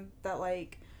saying, that,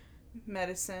 like,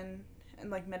 medicine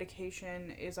and, like,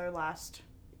 medication is our last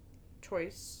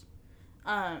choice.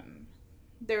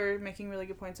 They were making really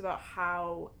good points about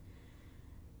how,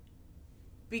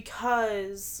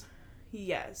 because,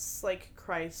 yes, like,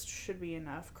 Christ should be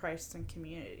enough, Christ and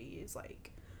community is,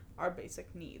 like, our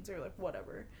basic needs, or, like,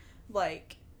 whatever.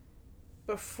 Like,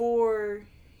 before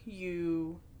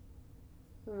you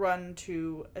run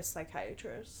to a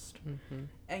psychiatrist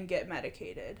and get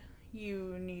medicated,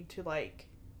 you need to, like,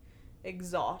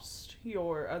 exhaust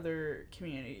your other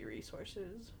community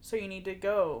resources. So you need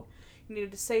to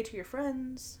say to your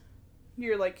friends,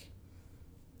 your, like,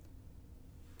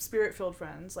 spirit-filled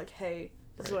friends, like, hey,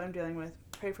 this is what I'm dealing with,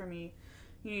 pray for me.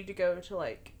 You need to go to,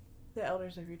 like, the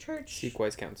elders of your church. Seek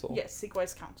wise counsel. Yes, seek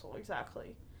wise counsel,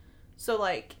 exactly. So,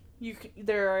 like,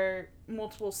 there are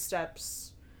multiple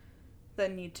steps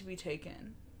that need to be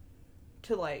taken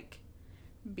to, like,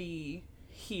 be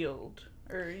healed,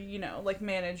 or, you know, like,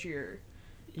 manage your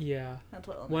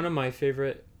mental illness. One of my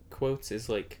favorite quotes is,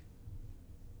 like,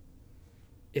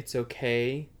 it's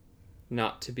okay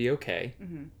not to be okay,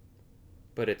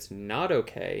 but it's not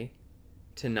okay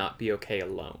to not be okay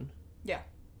alone. Yeah.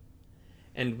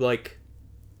 And, like,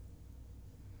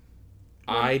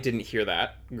 I didn't hear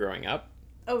that growing up.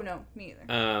 Oh, no, me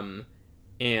either.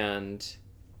 And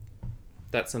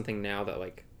that's something now that,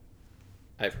 like,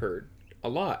 I've heard a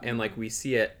lot. And, like, we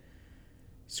see it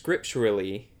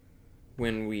scripturally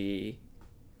when we,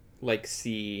 like,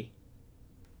 see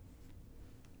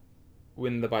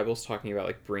when the Bible's talking about,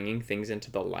 like, bringing things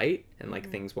into the light and, like,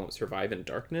 things won't survive in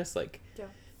darkness. Like,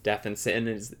 death and sin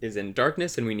is in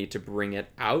darkness, and we need to bring it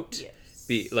out. Yes.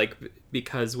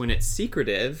 Because when it's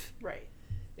secretive, right,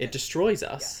 it destroys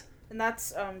us. Yeah. And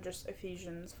that's just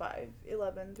Ephesians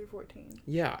 5:11-14.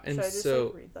 Yeah, and Should I just, so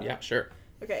like, read that? Yeah, sure.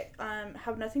 Okay.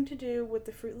 Have nothing to do with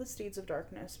the fruitless deeds of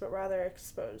darkness, but rather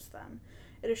expose them.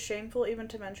 It is shameful even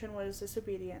to mention what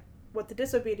the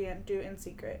disobedient do in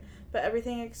secret, but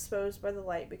everything exposed by the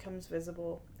light becomes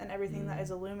visible, and everything that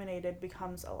is illuminated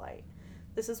becomes a light.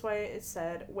 This is why it is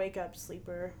said, "Wake up,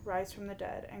 sleeper, rise from the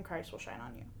dead, and Christ will shine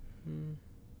on you."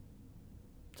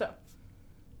 So.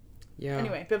 Yeah.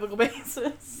 Anyway, biblical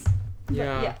basis.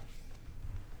 Yeah.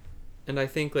 And I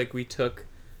think, like, we took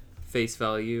face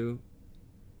value,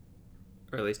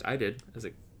 or at least I did as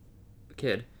a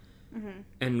kid.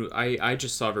 And I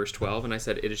just saw verse 12 and I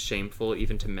said, it is shameful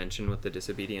even to mention what the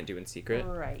disobedient do in secret.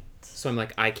 Right. So I'm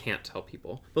like, I can't tell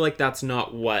people. But, like, that's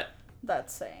not what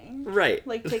that's saying. Right.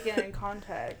 Like, take it in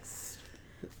context.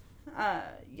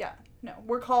 Yeah. No.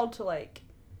 We're called to, like,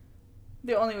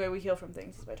 the only way we heal from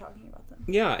things is by talking about them.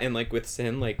 Yeah, and, like, with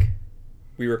sin, like,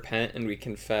 we repent and we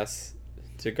confess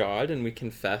to God and we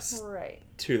confess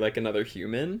to, like, another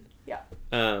human. Yeah.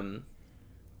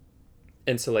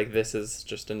 And so, like, this is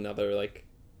just another, like,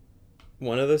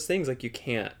 one of those things, like, you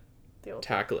can't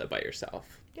tackle it by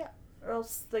yourself. Yeah. Or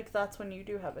else, like, that's when you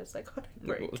do have a psychotic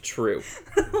break. Well, true.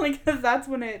 Like, that's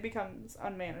when it becomes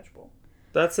unmanageable.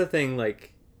 That's the thing,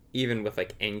 like, even with,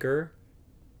 like, anger,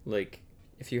 like,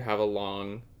 if you have a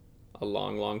long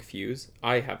fuse,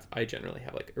 I generally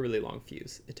have, like, a really long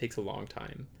fuse. It takes a long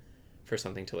time for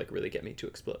something to, like, really get me to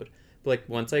explode. But, like,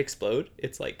 once I explode,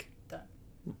 it's, like, done.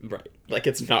 Right. Like,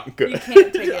 it's not good. You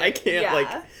can't take it. I can't,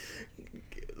 like...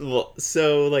 Well,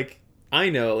 so, like, I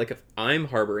know, like, if I'm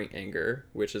harboring anger,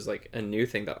 which is, like, a new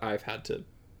thing that I've had to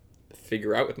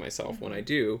figure out with myself when I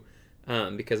do,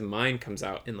 because mine comes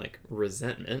out in, like,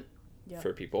 resentment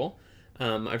for people,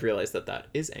 I've realized that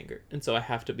is anger. And so I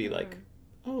have to be like,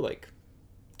 oh, like,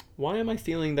 why am I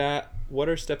feeling that? What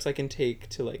are steps I can take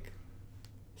to, like,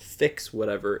 fix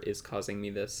whatever is causing me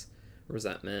this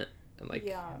resentment? And, like,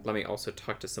 let me also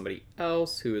talk to somebody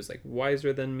else who is, like,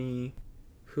 wiser than me,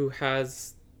 who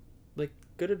has, like,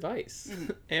 good advice.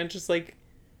 And just, like,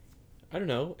 I don't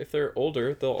know, if they're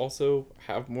older, they'll also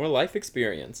have more life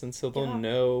experience. And so they'll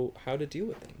know how to deal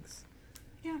with things.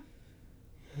 Yeah.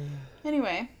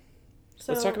 Anyway.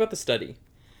 So, let's talk about the study.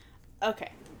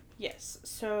 Okay. Yes.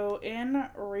 So, in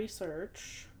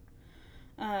research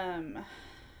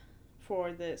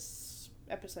for this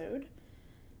episode,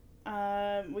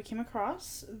 we came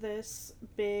across this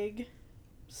big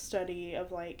study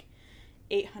of, like,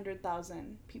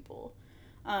 800,000 people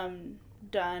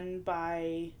done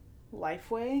by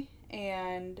Lifeway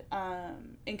and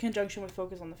in conjunction with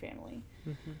Focus on the Family.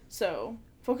 So,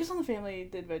 Focus on the Family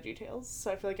did VeggieTales, so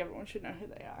I feel like everyone should know who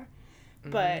they are.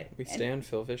 But we stand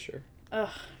Phil Vischer. Ugh,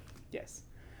 yes.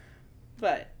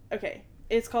 But okay,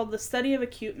 it's called The Study of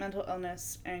Acute Mental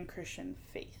Illness and Christian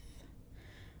Faith.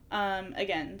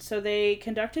 Again, so they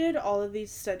conducted all of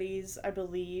these studies, I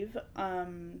believe,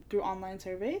 through online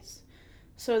surveys.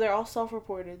 So they're all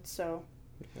self-reported, so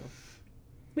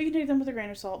we can take them with a grain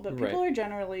of salt, but people are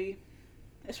generally,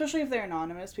 especially if they're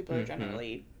anonymous, people are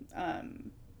generally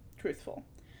truthful.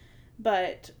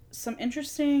 But some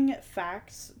interesting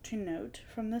facts to note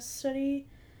from this study.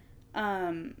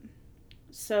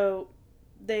 So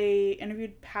they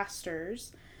interviewed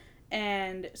pastors,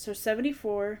 and so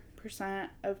 74%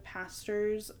 of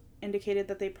pastors indicated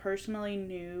that they personally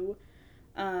knew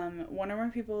one or more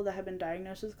people that had been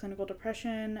diagnosed with clinical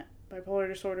depression, bipolar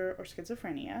disorder, or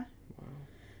schizophrenia. Wow.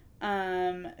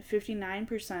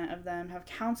 59% of them have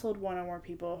counseled one or more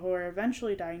people who are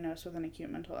eventually diagnosed with an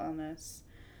acute mental illness.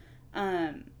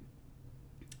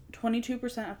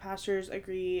 22% of pastors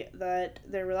agree that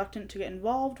they're reluctant to get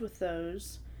involved with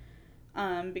those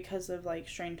because of, like,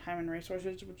 strained time and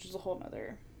resources, which is a whole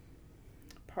other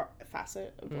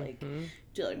facet of, like,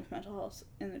 dealing with mental health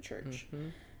in the church.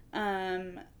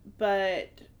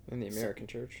 But... in the American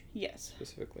church. Yes.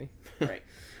 Specifically. Right.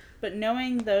 But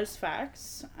knowing those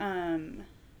facts, let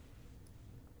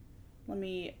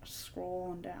me scroll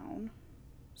on down.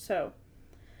 So,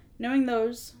 knowing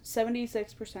those,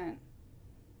 76%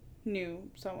 knew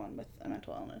someone with a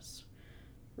mental illness,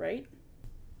 right?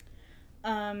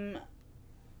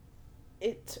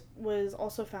 It was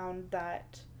also found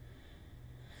that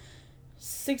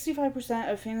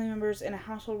 65% of family members in a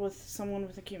household with someone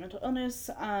with acute mental illness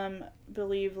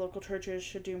believe local churches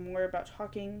should do more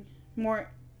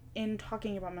in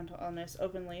talking about mental illness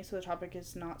openly, so the topic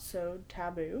is not so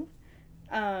taboo.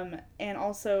 And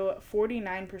also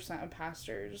 49% of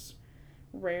pastors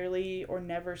rarely or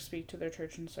never speak to their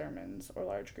church in sermons or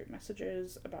large group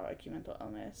messages about acute mental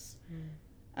illness.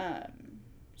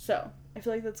 So I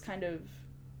feel like that's kind of,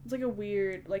 it's like a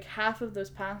weird, like, half of those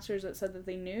pastors that said that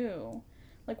they knew,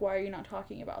 like, why are you not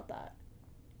talking about that?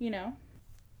 You know?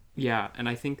 Yeah, and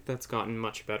I think that's gotten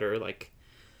much better, like,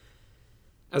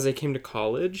 as I came to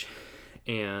college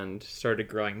and started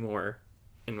growing more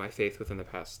in my faith within the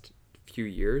past few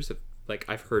years, like,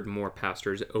 I've heard more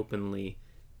pastors openly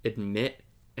admit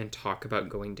and talk about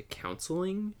going to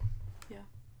counseling. Yeah.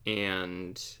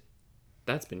 And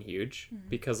that's been huge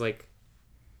because, like,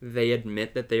 they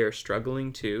admit that they are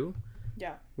struggling too.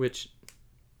 Yeah. Which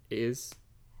is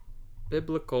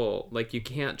biblical. Like, you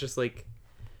can't just, like,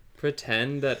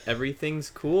 pretend that everything's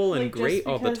cool and, like, great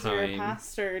all the time. Just because you're a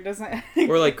pastor doesn't...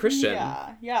 or, like, Christian.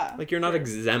 Yeah. Like, you're not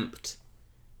exempt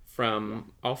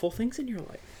from awful things in your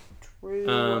life.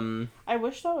 True. I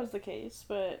wish that was the case,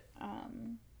 but...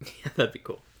 yeah, that'd be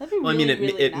cool. That'd be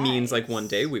really it nice. Means, like, one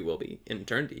day we will be in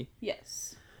eternity.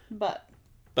 Yes. But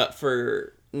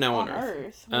for now on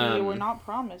Earth, we were not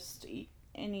promised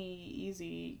any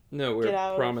easy... No, we're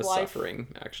promised suffering,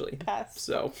 actually. Path.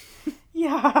 So...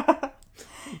 yeah.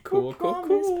 Cool.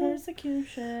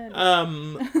 Persecution.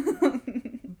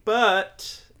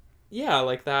 But yeah,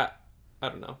 like that, I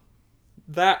don't know.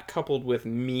 That coupled with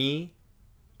me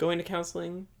going to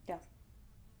counseling. Yeah.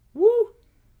 Woo!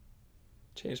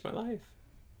 Changed my life.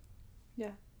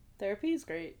 Yeah. Therapy is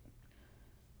great.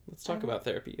 Let's talk about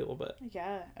therapy a little bit.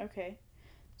 Yeah, okay.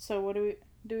 So what do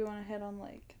we want to hit on,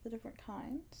 like, the different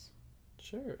kinds?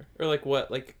 Sure. Or, like, what,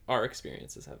 like, our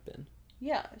experiences have been.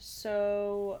 Yeah,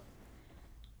 so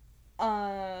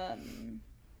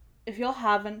if y'all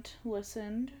haven't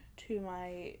listened to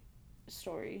my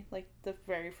story, like the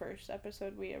very first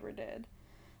episode we ever did,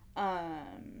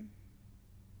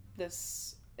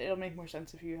 it'll make more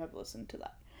sense if you have listened to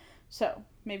that. So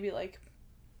maybe, like,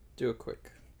 do a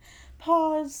quick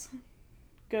pause,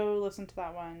 go listen to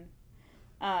that one,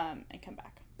 and come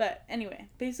back. But anyway,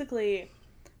 basically,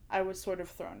 I was sort of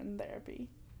thrown in therapy,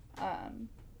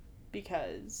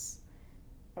 because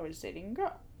I was dating a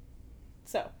girl.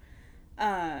 So,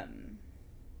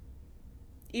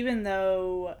 even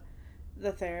though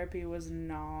the therapy was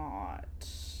not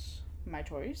my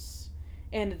choice,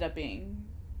 it ended up being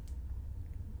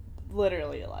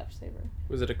literally a lifesaver.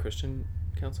 Was it a Christian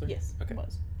counselor? Yes, okay. It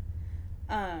was.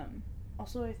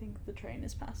 Also, I think the train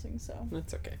is passing, so...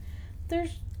 That's okay.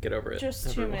 There's... Get over it. Just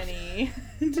everyone. Too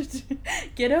many...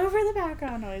 Get over the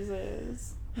background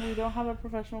noises. We don't have a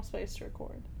professional space to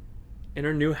record. In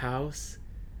our new house,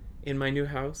 in my new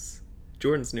house,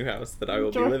 Jordan's new house that I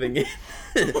will be living in,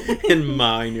 in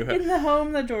my new house. In the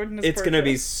home that Jordan has It's going to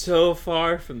be so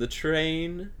far from the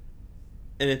train,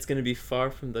 and it's going to be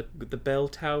far from the bell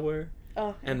tower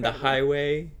and the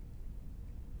highway.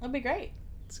 That'll be great.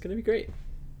 It's going to be great.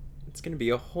 It's going to be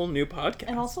a whole new podcast.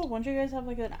 And also, won't you guys have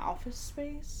like an office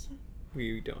space?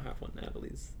 We don't have one.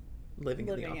 Natalie's living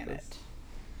in the office. In it.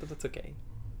 But that's okay.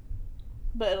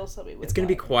 But it'll still be. It's going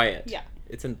to be quiet. Yeah.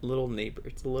 It's a little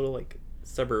It's a little like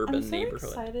suburban neighborhood. I'm so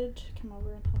excited to come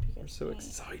over and help you guys. I'm so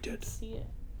excited. See it.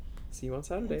 See you on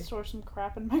Saturday. And store some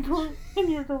crap in my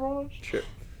in your garage. Sure.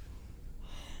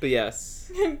 But yes.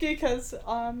 Because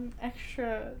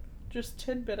extra just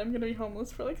tidbit, I'm gonna be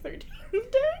homeless for like 13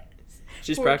 days.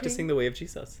 She's 14. Practicing the way of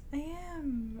Jesus. I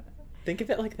am. Think of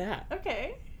it like that.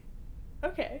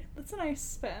 Okay, that's a nice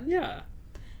spin. Yeah.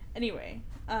 Anyway,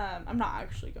 I'm not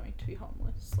actually going to be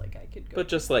homeless. Like I could go. But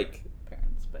just like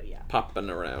parents, but yeah. Popping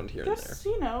around here just,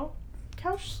 and there.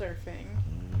 Couch surfing.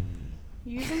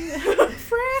 Using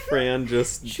Fran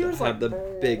just had like, the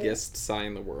biggest sigh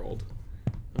in the world.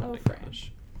 Oh my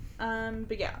gosh.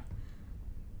 But yeah.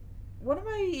 What am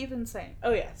I even saying?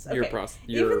 Oh yes. Okay.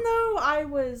 Even though I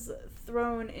was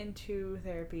thrown into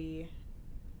therapy,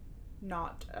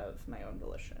 not of my own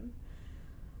volition,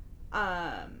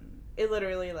 it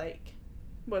literally like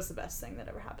was the best thing that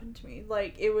ever happened to me.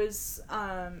 Like it was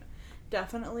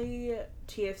definitely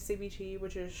TFCBT,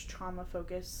 which is trauma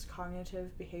focused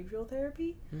cognitive behavioral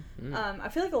therapy. Mm-hmm. I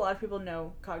feel like a lot of people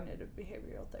know cognitive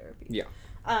behavioral therapy. Yeah.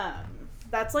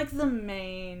 That's like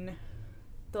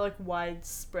the like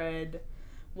widespread,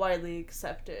 widely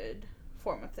accepted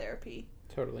form of therapy.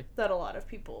 Totally. That a lot of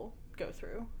people go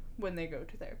through when they go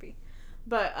to therapy.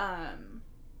 But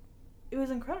it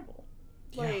was incredible.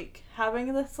 Yeah. Like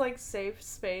having this like safe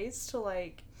space to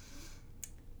like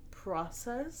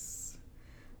process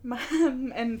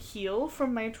and heal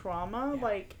from my trauma,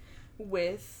 like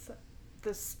with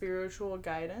the spiritual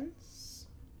guidance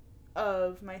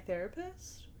of my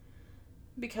therapist,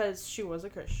 because she was a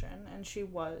Christian and she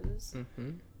was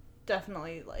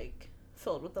definitely like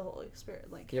filled with the Holy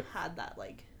Spirit, like had that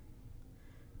like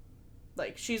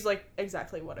she's like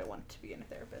exactly what I want to be in a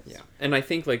therapist. Yeah. And I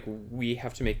think like we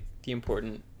have to make the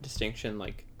important distinction,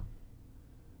 like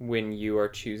when you are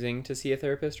choosing to see a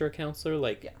therapist or a counselor,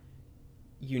 like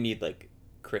you need like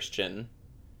Christian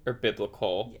or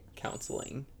biblical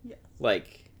counseling. Yes.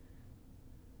 Like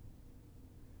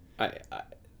I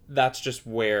that's just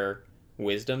where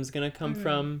wisdom's gonna come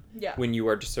from when you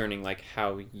are discerning like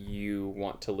how you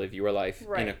want to live your life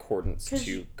in accordance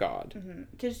to God.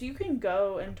 Because you can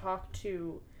go and talk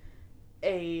to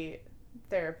a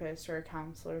therapist or a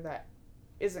counselor that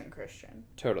isn't Christian.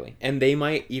 Totally. And they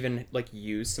might even like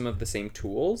use some of the same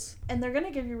tools. And they're gonna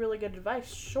give you really good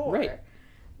advice, sure. Right.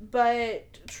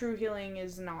 But true healing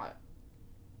is not,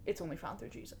 it's only found through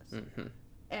Jesus. Mm-hmm.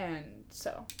 And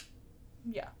so,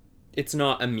 yeah. It's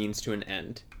not a means to an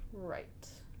end. Right.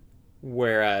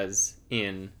 Whereas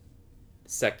in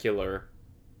secular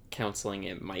counseling,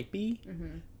 it might be.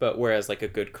 But whereas like a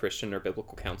good Christian or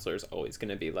biblical counselor is always going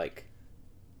to be like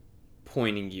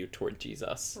pointing you toward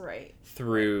Jesus. Right.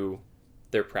 Through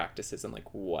their practices and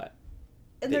like what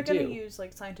and they're going to use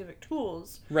like scientific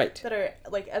tools that are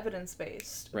like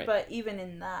evidence-based. Right. But even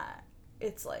in that,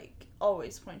 it's like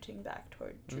always pointing back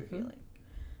toward true healing.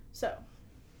 So,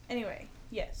 anyway,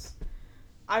 yes.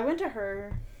 I went to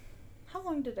her. How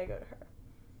long did I go to her?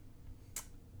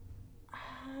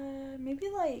 Maybe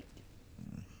like...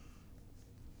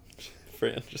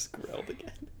 Fran just growled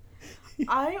again.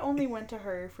 I only went to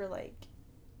her for like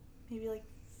maybe like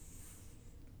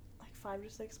 5 to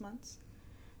 6 months.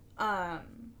 And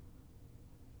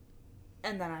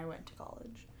then I went to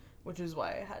college, which is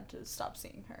why I had to stop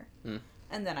seeing her.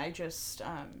 And then I just,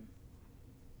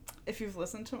 if you've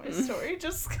listened to my story,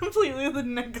 just completely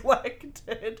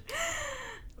neglected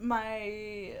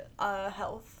my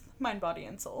health, mind, body,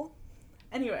 and soul.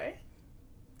 Anyway,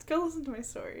 let's go listen to my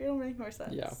story. It'll make more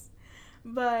sense. Yeah.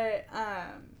 But,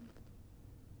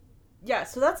 yeah,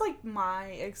 so that's like my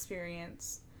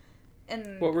experience.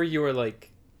 And what were your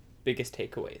like biggest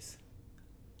takeaways,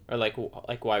 or like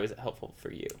why was it helpful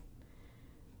for you,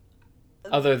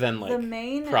 other than like the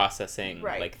main processing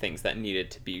like things that needed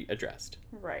to be addressed?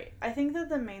 Right. I think that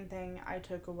the main thing I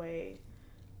took away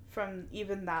from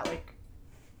even that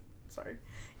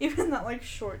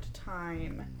short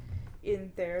time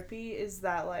in therapy is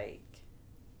that like,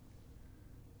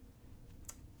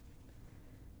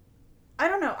 I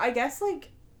don't know, I guess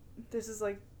like this is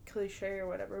like cliche or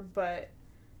whatever, but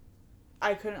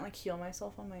I couldn't like heal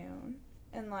myself on my own,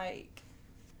 and like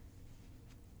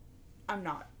I'm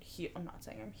not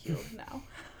saying I'm healed now.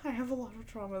 I have a lot of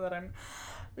trauma that I'm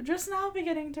just now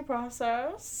beginning to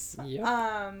process.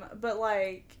 Yep. But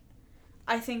like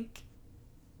I think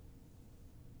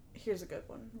here's a good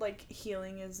one. Like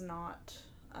healing is not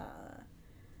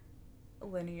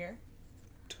linear.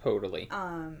 Totally.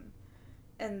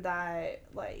 And that,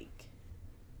 like,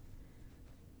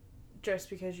 just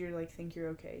because you, like, think you're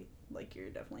okay, like,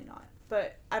 you're definitely not.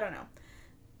 But, I don't know.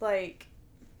 Like,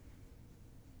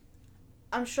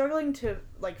 I'm struggling to,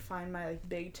 like, find my, like,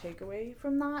 big takeaway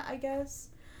from that, I guess.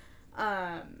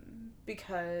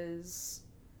 Because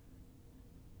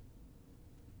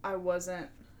I wasn't,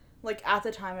 like, at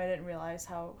the time I didn't realize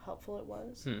how helpful it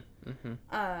was. Mm-hmm.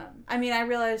 I mean, I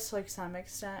realized to, like, some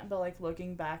extent, but, like,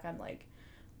 looking back, I'm like,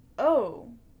 oh,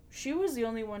 she was the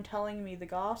only one telling me the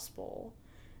gospel.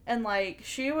 And, like,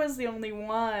 she was the only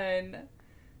one,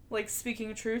 like,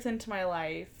 speaking truth into my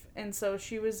life. And so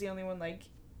she was the only one, like,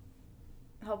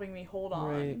 helping me hold on.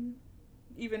 Right.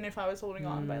 Even if I was holding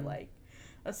on by, like,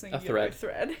 a singular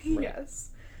thread. Right.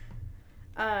 Yes.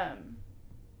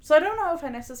 So I don't know if I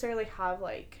necessarily have,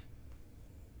 like,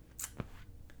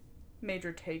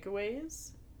 major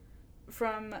takeaways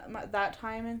from that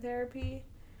time in therapy.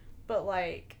 But,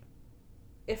 like,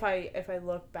 if I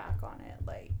look back on it,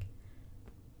 like,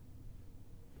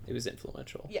 it was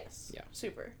influential. Yes. Yeah.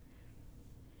 Super.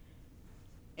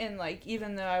 And, like,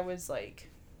 even though I was, like,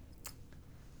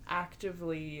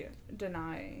 actively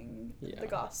denying the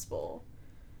gospel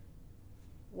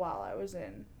while I was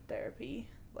in therapy,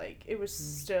 like, it was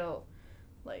still,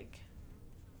 like,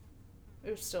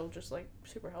 it was still just, like,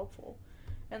 super helpful.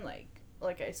 And,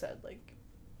 like I said, like,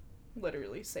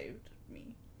 literally saved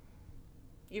me.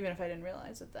 Even if I didn't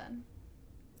realize it then.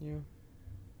 Yeah.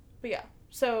 But yeah,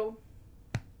 so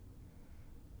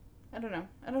I don't know.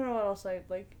 I don't know what else I,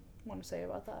 like, want to say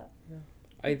about that.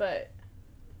 Yeah.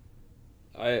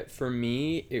 For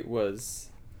me, it was,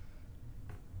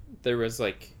 there was,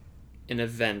 like, an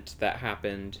event that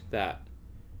happened that,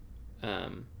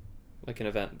 like, an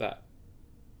event that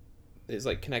is,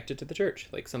 like, connected to the church.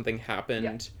 Like, something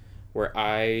happened where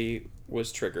I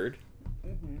was triggered,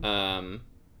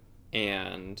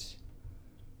 and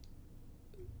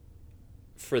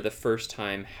for the first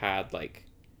time had, like,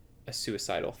 a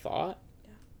suicidal thought,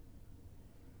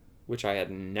 which I had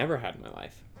never had in my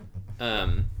life.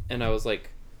 And I was like,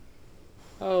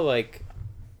 oh, like,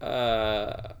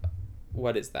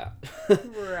 what is that?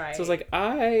 Right. So I was like,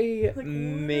 I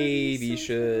maybe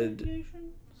should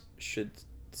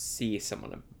see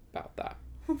someone about that.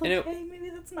 Like, and hey, maybe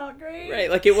that's not great. Right,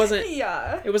 like, it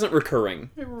wasn't recurring.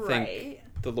 Right. Thank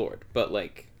the Lord. But,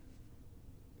 like,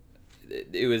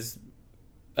 it was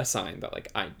a sign that, like,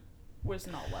 I was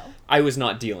not well. I was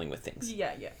not dealing with things.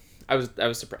 Yeah. I was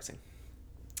suppressing.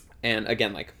 And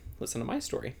again, like, listen to my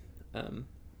story,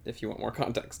 if you want more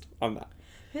context on that.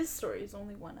 His story is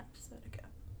only one episode ago,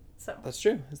 so that's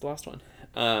true. It's the last one.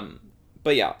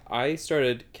 But yeah, I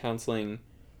started counseling,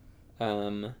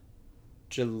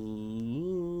 July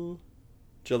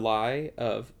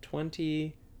of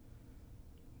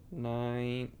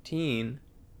 2019.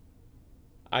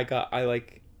 I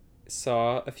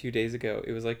saw a few days ago.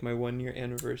 It was, like, my 1-year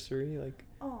anniversary, like,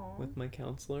 with my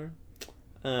counselor.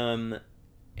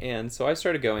 And so I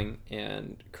started going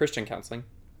and Christian counseling,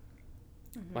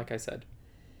 like I said.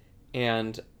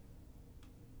 And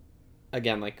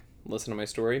again, like, listen to my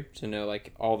story to know,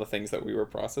 like, all the things that we were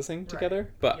processing together.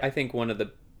 Right. But I think one of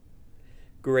the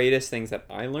greatest things that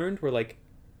I learned were, like,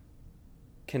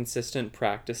 consistent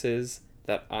practices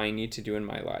that I need to do in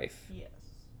my life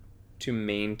to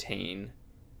maintain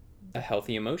a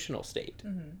healthy emotional state.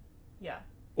 Yeah.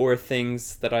 Or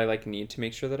things that I, like, need to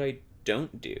make sure that I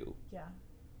don't do. Yeah.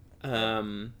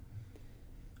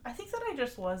 I think that I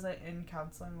just wasn't in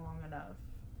counseling long enough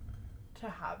to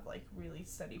have, like, really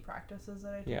steady practices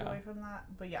that I took away from that.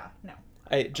 But yeah, no.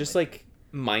 I just, like,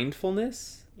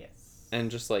 mindfulness. Yes.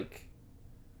 And just, like,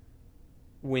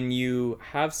 when you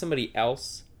have somebody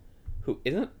else who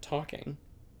isn't talking,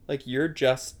 like, you're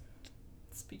just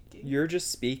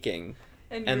speaking.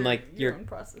 And like, your own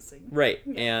processing. Right.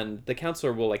 Yeah. And the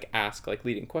counselor will, like, ask, like,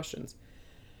 leading questions.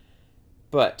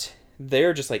 But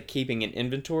they're just, like, keeping an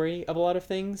inventory of a lot of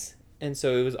things. And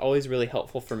so it was always really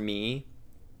helpful for me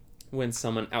when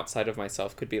someone outside of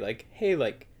myself could be like, hey,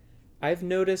 like, I've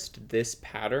noticed this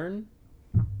pattern.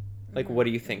 Like, what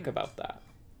do you think about that?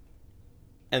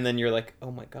 And then you're like,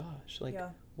 oh my gosh, like,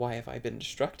 why have I been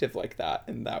destructive like that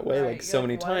in that way, like, so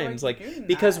many times? Like,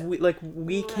 because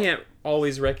we can't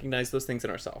always recognize those things in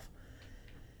ourselves.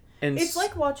 And it's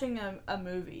like watching a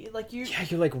movie. Like, you're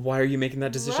like, why are you making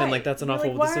that decision? Right. Like, that's an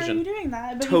awful decision. Why are you doing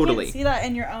that? But totally. You can't see that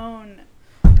in your own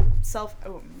self.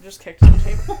 Oh, I just kicked the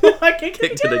table. I kicked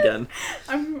it again.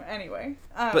 Anyway.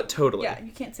 But totally. Yeah,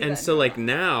 you can't see and that. And so, like,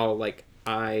 now, like,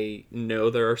 I know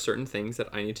there are certain things that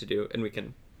I need to do, and we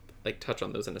can, like, touch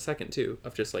on those in a second, too,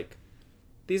 of just, like,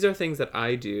 these are things that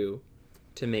I do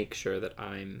to make sure that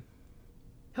I'm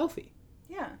healthy.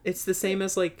 Yeah. It's the same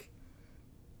as like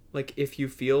if you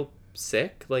feel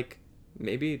sick, like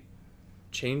maybe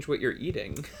change what you're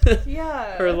eating.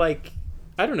 Yeah. Or like,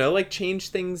 I don't know, like change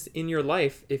things in your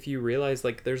life if you realize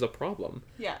like there's a problem.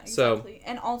 Yeah, exactly. So,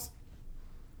 and also,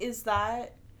 is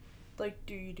that like,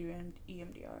 do you do an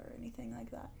EMDR or anything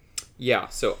like that? Yeah,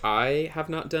 so I have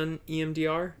not done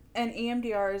EMDR. And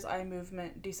EMDR is eye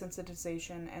movement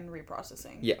desensitization and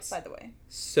reprocessing. Yes. By the way.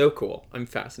 So cool. I'm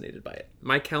fascinated by it.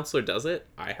 My counselor does it.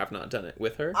 I have not done it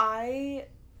with her.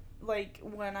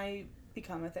 When I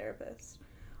become a therapist,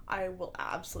 I will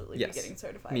absolutely be getting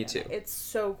certified. Me too. It's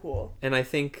so cool. And I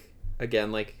think,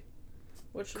 again, like,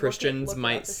 Christians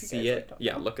might see it.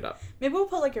 Yeah, look it up. Maybe we'll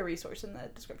put like a resource in the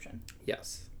description.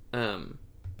 Yes.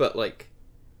 But like,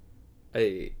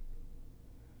 I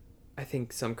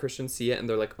think some Christians see it and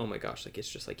they're like, oh my gosh, like it's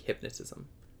just like hypnotism.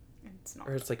 It's not.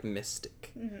 Or it's like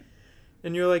mystic. Mm-hmm.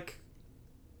 And you're like,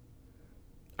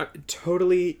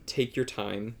 totally take your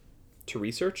time to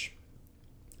research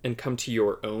and come to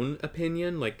your own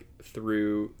opinion, like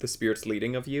through the Spirit's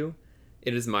leading of you.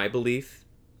 It is my belief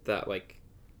that like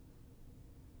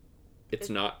it's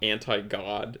not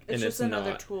anti-God. It's just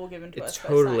another tool given to us. It's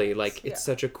totally like it's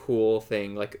such a cool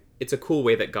thing. Like it's a cool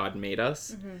way that God made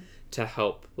us to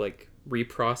help like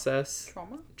reprocess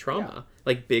trauma. Yeah.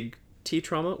 Like big T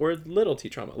trauma or little T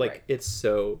trauma. Like it's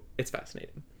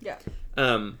fascinating. Yeah.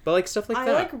 But like stuff like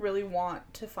that. I like really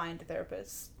want to find a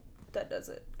therapist that does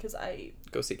it because I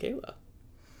go see Kayla.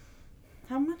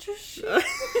 How much is she?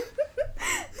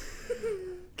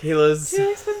 Kayla's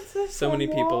too expensive. So many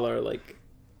people are like,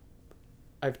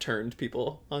 I've turned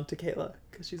people onto Kayla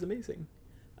because she's amazing.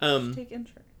 Take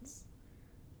insurance.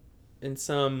 In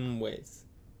some ways,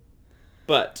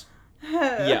 but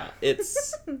yeah,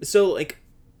 it's so like,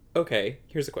 okay.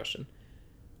 Here's a question: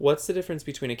 what's the difference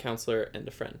between a counselor and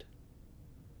a friend?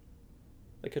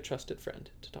 Like a trusted friend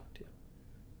to talk to.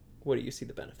 What do you see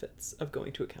the benefits of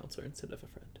going to a counselor instead of a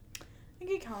friend? I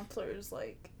think a counselor is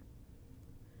like,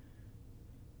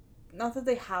 not that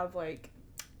they have like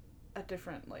a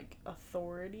different like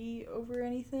authority over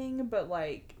anything, but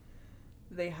like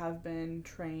they have been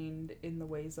trained in the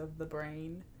ways of the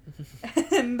brain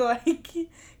and like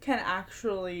can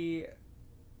actually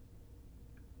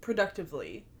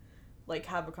productively like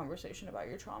have a conversation about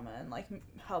your trauma and like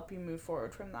help you move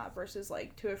forward from that, versus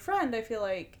like to a friend. I feel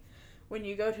like when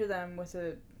you go to them with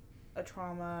a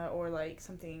trauma or like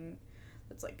something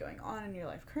that's like going on in your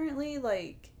life currently,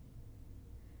 like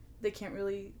they can't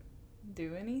really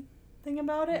do anything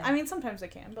about it. I mean, sometimes they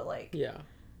can, but like, yeah,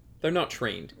 they're not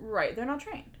trained. Right, they're not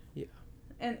trained. Yeah.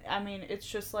 And I mean, it's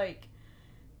just like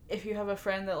if you have a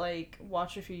friend that like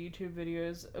watch a few YouTube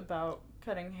videos about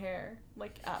cutting hair,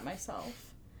 like at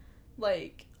myself,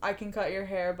 like I can cut your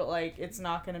hair, but like it's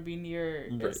not going to be near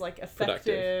as like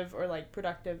effective or like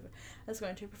productive as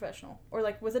going to a professional, or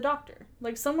like with a doctor.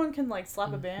 Like someone can like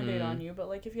slap a Band-Aid on you, but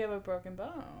like if you have a broken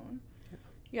bone,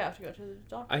 you have to go to the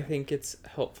doctor. I think it's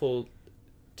helpful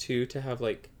too to have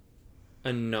like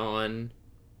a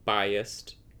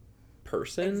non-biased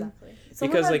person. Exactly.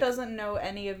 Someone that like doesn't know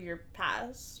any of your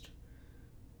past.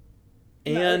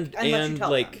 And like them,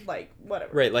 like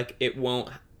whatever. Right, like it won't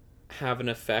have an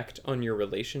effect on your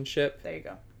relationship. There you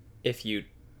go. If you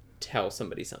tell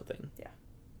somebody something. Yeah.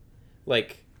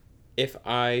 Like if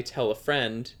I tell a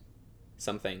friend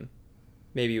something,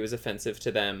 maybe it was offensive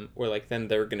to them, or like then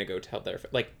they're gonna go tell their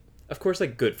like, of course,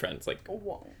 like good friends like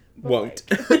won't. Like...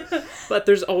 But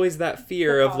there's always that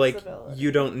fear of like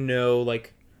you don't know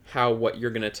like how what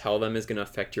you're gonna tell them is gonna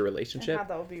affect your relationship and how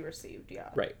that will be received. Yeah.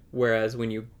 Right. Whereas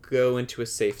when you go into a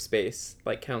safe space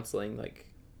like counseling, like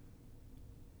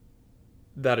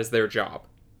that is their job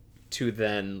to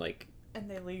then like, and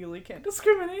they legally can't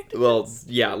discriminate. Well,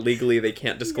 yeah, legally they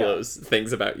can't disclose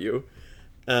things about you.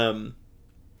 And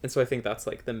so I think that's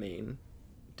like the main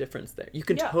difference there. You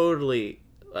can totally,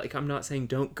 like, I'm not saying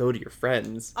don't go to your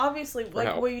friends. Obviously, like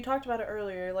help. What you talked about it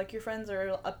earlier, like your friends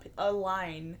are a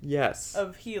line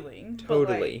of healing.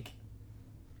 Totally.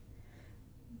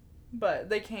 But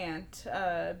they can't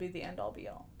be the end all be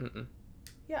all. Mm-mm.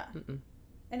 Yeah. Mm-mm.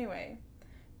 Anyway,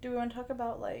 do we want to talk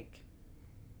about like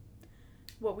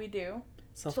what we do?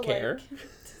 Self-care.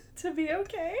 To be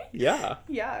okay? Yeah.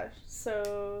 Yeah.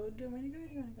 So, do you want me to go or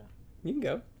do you want to go? You can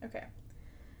go. Okay.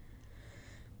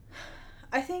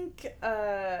 I think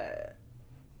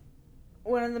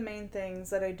one of the main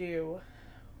things that I do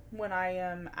when I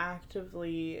am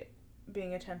actively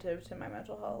being attentive to my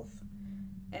mental health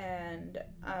and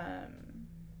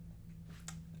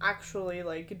actually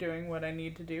like doing what I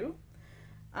need to do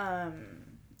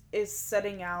is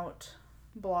setting out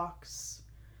blocks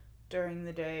during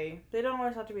the day. They don't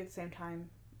always have to be at the same time.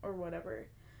 or whatever.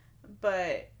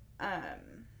 But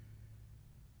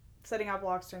setting out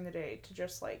blocks during the day to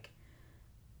just like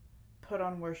put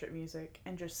on worship music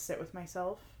and just sit with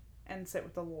myself and sit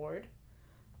with the Lord,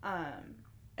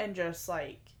 and just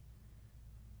like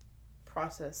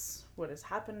process what has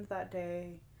happened that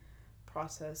day,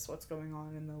 process what's going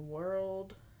on in the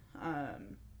world,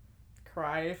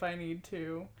 cry if I need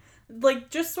to, like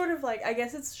just sort of like, I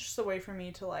guess it's just a way for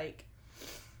me to like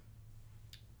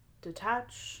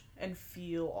detach and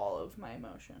feel all of my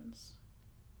emotions.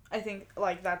 I think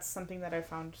like that's something that I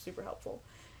found super helpful.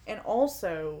 And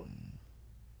also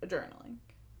journaling.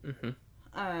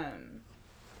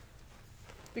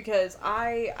 Because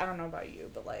I don't know about you,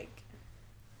 but like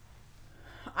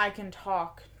I can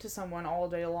talk to someone all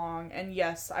day long, and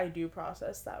yes, I do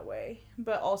process that way.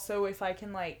 But also if I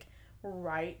can like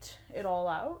write it all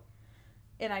out,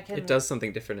 and I can, it does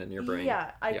something different in your brain.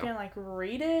 Yeah, I can like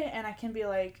read it and I can be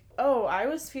like, oh, I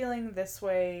was feeling this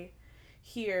way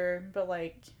here, but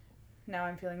like now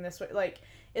I'm feeling this way. Like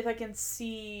if I can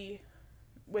see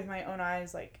with my own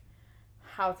eyes like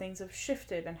how things have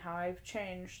shifted and how I've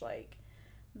changed, like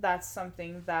that's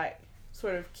something that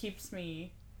sort of keeps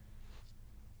me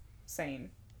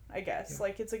sane, I guess. Yeah.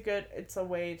 Like it's a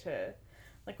way to,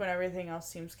 like when everything else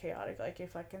seems chaotic, like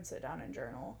if I can sit down and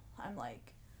journal, I'm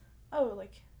like, oh,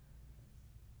 like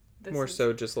this more is...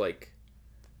 so just like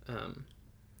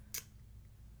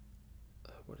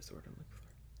what is the word I'm looking for,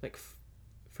 like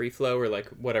free flow, or like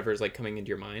whatever's like coming into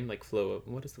your mind, like flow of,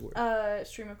 what is the word,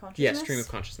 stream of consciousness. Yeah, stream of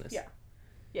consciousness. Yeah.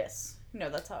 Yes. No,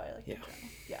 that's how I like to journal.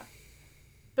 Yeah.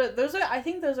 But I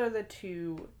think those are the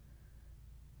two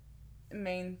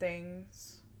main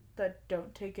things that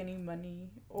don't take any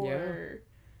money or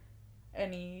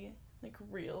any like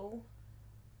real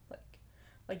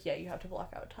like yeah, you have to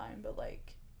block out time, but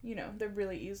like, you know, they're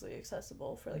really easily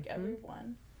accessible for like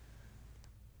everyone.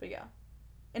 But yeah.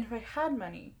 And if I had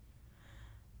money,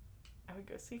 I would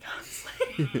go see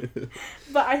counseling.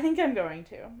 But I think I'm going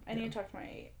to. I need to talk to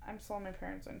I'm still on my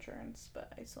parents' insurance,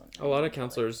 but I still a lot of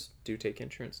counselors do take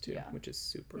insurance too, which is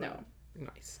super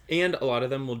nice. And a lot of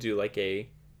them will do like a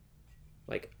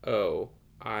like, oh,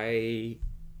 I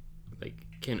like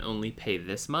can only pay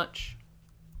this much,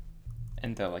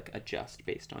 and they'll like adjust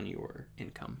based on your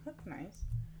income. That's nice.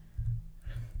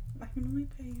 I can only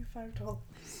pay you $5.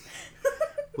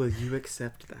 Will you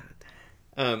accept that?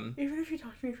 Even if you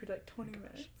talk to me for like 20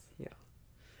 minutes. Yeah.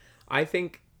 I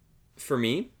think for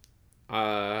me,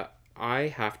 I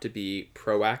have to be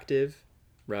proactive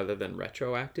rather than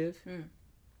retroactive.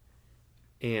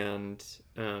 And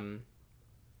there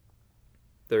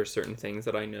are certain things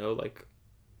that I know like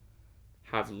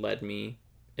have led me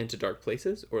into dark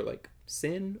places, or like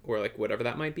sin, or like whatever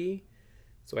that might be.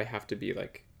 So I have to be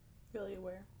like really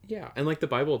aware. Yeah, and like the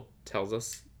Bible tells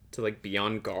us to like be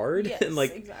on guard. Yes, and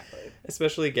like exactly.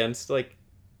 Especially against like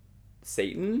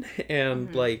Satan,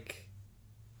 and like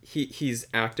he's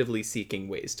actively seeking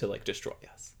ways to like destroy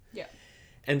us. Yeah.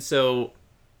 And so,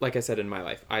 like I said, in my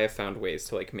life, I have found ways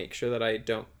to like make sure that I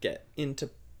don't get into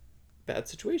bad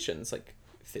situations, like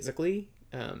physically,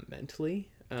 mentally.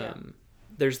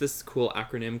 There's this cool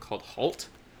acronym called HALT,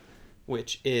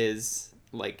 which is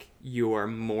like you are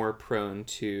more prone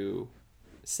to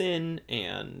sin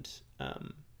and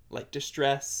like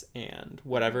distress and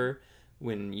whatever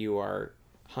when you are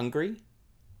hungry,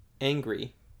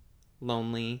 angry,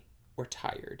 lonely, or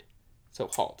tired. So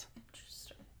HALT.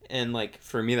 Interesting. And like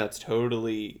for me, that's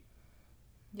totally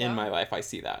in my life. I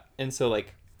see that, and so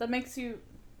like that makes me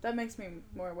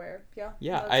more aware. Yeah.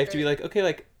 Yeah, I have to be like, okay,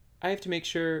 like I have to make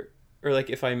sure, or like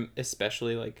if I'm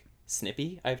especially like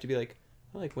snippy, I have to be like,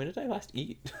 oh, like when did I last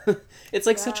eat? It's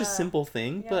like such a simple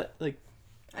thing, but like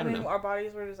I mean, our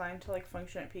bodies were designed to like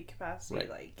function at peak capacity,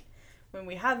 like when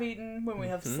we have eaten, when we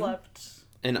have slept.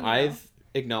 And I've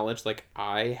acknowledged like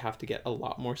I have to get a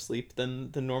lot more sleep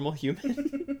than the normal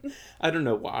human. I don't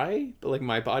know why, but like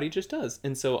my body just does,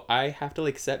 and so I have to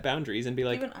like set boundaries and be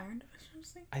like. Do you have an iron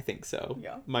deficiency? I think so.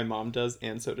 Yeah. My mom does,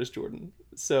 and so does Jordan.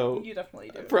 So you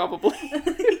definitely do. Probably.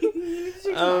 You need to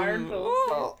take some iron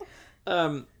pills.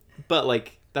 But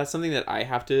like that's something that I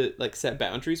have to like set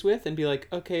boundaries with and be like,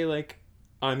 okay, like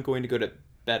I'm going to go to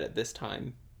bed at this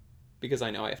time because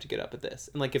I know I have to get up at this.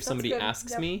 And like if somebody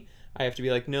asks me, I have to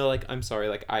be like, no, like I'm sorry,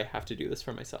 like I have to do this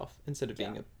for myself instead of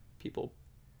being a people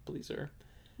pleaser.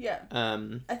 Yeah.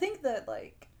 I think that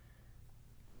like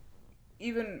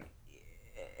even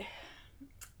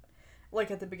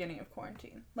like at the beginning of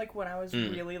quarantine, like when I was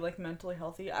really like mentally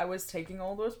healthy, I was taking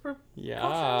all those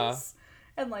precautions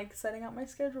and like setting out my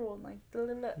schedule and like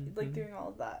like doing all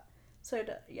of that. So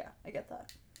I get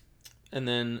that. And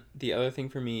then the other thing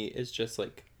for me is just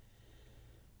like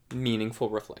meaningful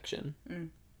reflection. Mm.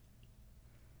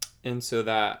 And so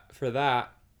for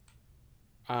that,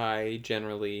 I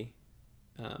generally,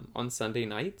 on Sunday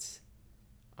nights,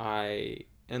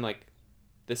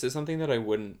 this is something that I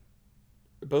wouldn't,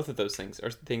 both of those things are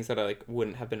things that I like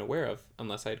wouldn't have been aware of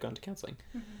unless I had gone to counseling.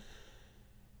 Mm-hmm.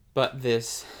 But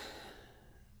this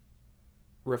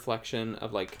reflection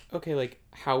of like, okay, like,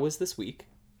 how was this week?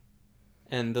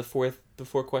 And the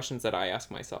four questions that I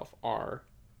ask myself are,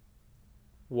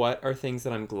 what are things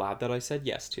that I'm glad that I said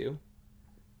yes to?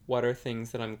 What are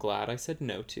things that I'm glad I said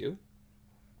no to?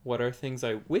 What are things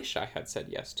I wish I had said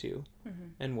yes to? Mm-hmm.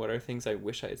 And what are things I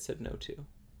wish I had said no to?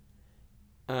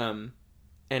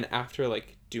 And after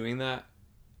like doing that,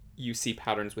 you see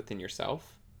patterns within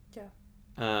yourself. Yeah.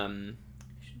 You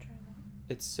should try that.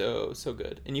 It's so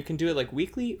good. And you can do it like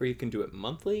weekly, or you can do it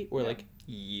monthly, or like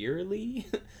yearly,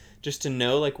 just to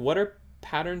know like what are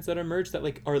patterns that emerge that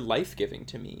like are life-giving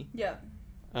to me. Yeah.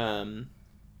 And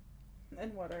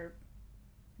what are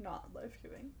not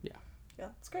life-giving. Yeah. Yeah,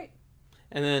 it's great.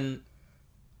 And then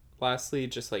lastly,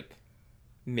 just like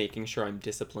making sure I'm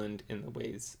disciplined in the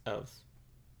ways of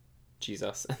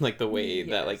Jesus and like the way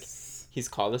that like he's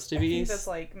called us to be. I think that's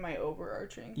like my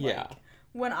overarching. Yeah. Like,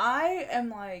 when I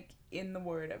am like in the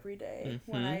Word every day,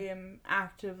 mm-hmm. when I am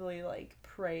actively like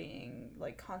praying,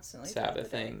 like constantly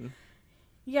Sabbathing.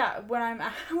 Yeah, when I'm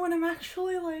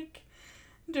actually like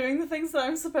doing the things that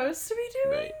I'm supposed to be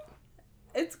doing. Right.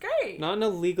 It's great. Not in a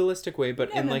legalistic way, but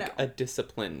in a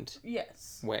disciplined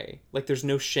way. Like there's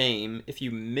no shame if you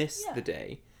miss the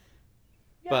day.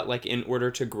 Yeah. But like in order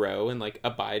to grow and like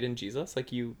abide in Jesus,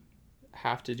 like you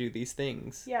have to do these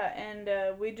things. Yeah,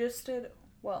 and we just did,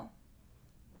 well,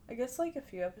 I guess like a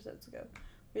few episodes ago,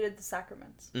 we did the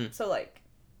sacraments. Mm. So like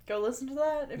go listen to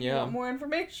that if you want more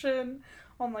information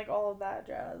on like all of that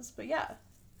jazz. But yeah.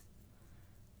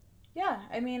 Yeah,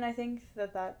 I mean, I think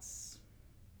that's,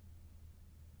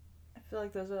 I feel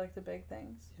like those are like the big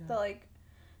things that like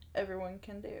everyone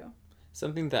can do.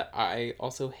 Something that I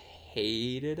also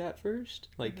hated at first,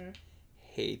 like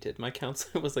hated. My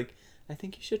counselor was like, I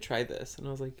think you should try this. And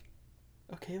I was like,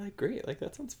 okay, like great. Like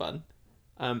that sounds fun.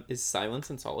 Is silence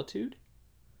and solitude,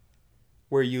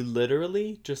 where you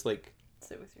literally just like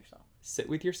sit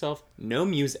with yourself. No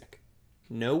music.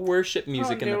 No worship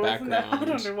music in the background. I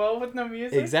don't do well with no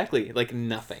music. Exactly. Like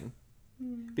nothing.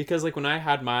 Because like when I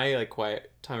had my like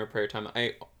quiet time or prayer time,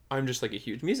 I'm just like a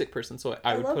huge music person, so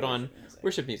I would put on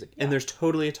worship music. And there's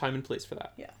totally a time and place for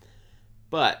that. Yeah.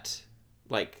 But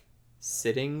like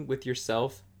sitting with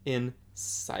yourself in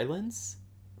silence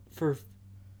for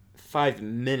 5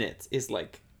 minutes is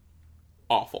like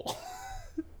awful.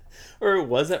 Or it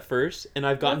was at first, and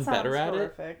I've gotten better at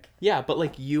it. Yeah, but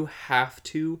like you have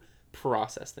to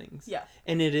process things. Yeah.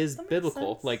 And it is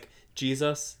biblical. Like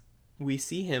Jesus, we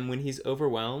see him when he's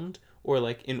overwhelmed, or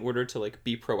like in order to like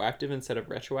be proactive instead of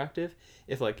retroactive,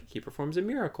 if like he performs a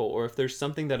miracle, or if there's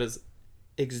something that is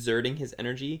exerting his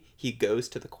energy, he goes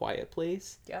to the quiet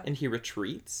place and he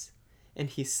retreats and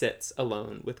he sits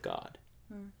alone with God.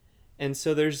 And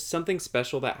so there's something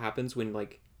special that happens when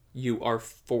like you are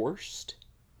forced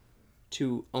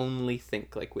to only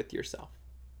think like with yourself.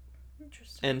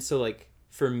 Interesting. And so like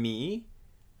for me,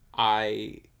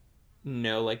 I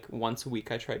know like once a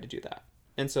week I try to do that.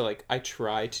 And so like I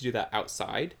try to do that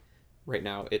outside. Right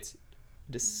now it's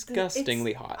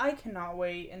disgustingly hot. I cannot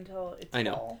wait until it's I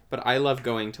know. fall. But I love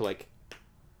going to like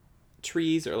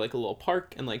trees or like a little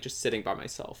park and like just sitting by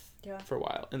myself for a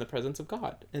while in the presence of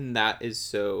God. And that is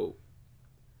so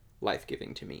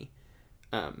life-giving to me.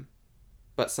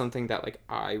 But something that like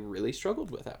I really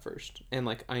struggled with at first. And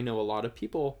like I know a lot of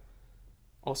people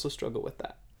also struggle with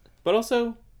that. But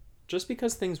also, just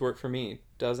because things work for me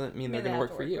doesn't mean they're going to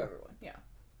work for you. For everyone. Yeah.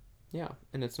 Yeah,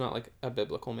 and it's not like a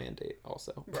biblical mandate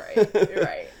also. Right,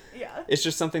 right, yeah. It's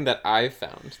just something that I've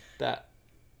found that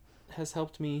has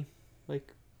helped me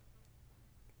like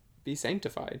be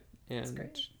sanctified. And that's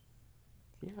great.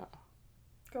 Yeah.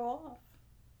 Go off.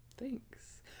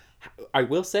 Thanks. I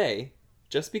will say,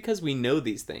 just because we know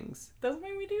these things doesn't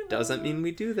mean we do them. Doesn't mean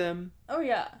we do them. Oh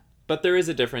yeah. But there is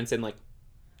a difference in like,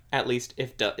 at least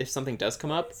if something does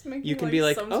come up, you can be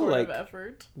like, oh, like,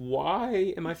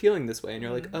 why am I feeling this way? And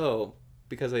you're like, oh,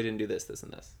 because I didn't do this, this,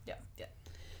 and this. Yeah, yeah.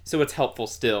 So it's helpful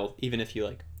still, even if you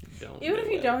like don't. Even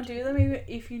if you don't do them, even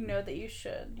if you know that you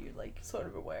should, you're like sort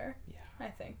of aware. Yeah. I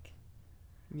think.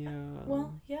 Yeah.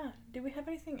 Well, yeah. Do we have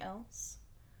anything else?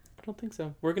 I don't think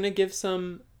so. We're gonna give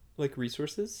some like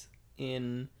resources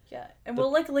in. Yeah, and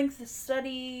we'll like link the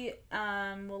study.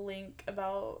 We'll link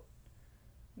about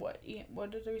what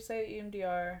did we say?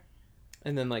 EMDR.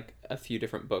 And then like a few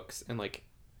different books and like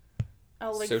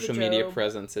social media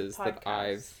presences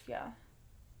podcast.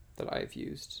 that I've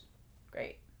used.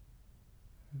 Great.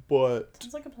 But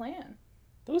sounds like a plan.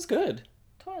 That was good.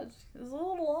 It was. It was a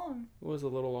little long. It was a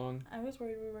little long. I was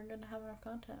worried we weren't going to have enough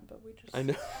content, but we just... I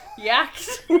know.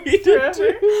 Yacked. We did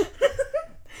too.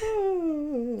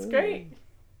 It's great.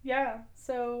 Yeah.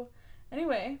 So,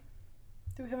 anyway,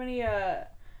 do we have any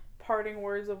parting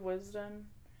words of wisdom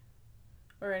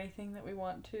or anything that we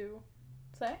want to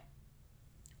say?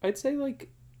 I'd say, like,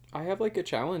 I have, like, a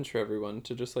challenge for everyone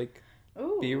to just, like,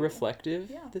 be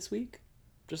reflective this week.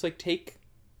 Just, like, take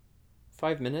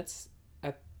 5 minutes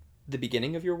at the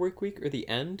beginning of your work week or the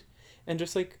end and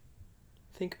just, like,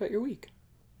 think about your week.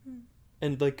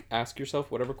 And, like, ask yourself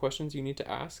whatever questions you need to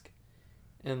ask.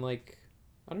 And, like,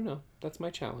 I don't know. That's my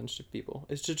challenge to people,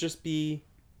 is to just be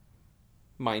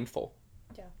mindful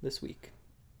this week.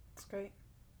 That's great.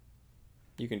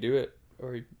 You can do it,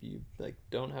 or you, like,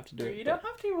 don't have to do it. You don't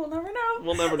have to. We'll never know.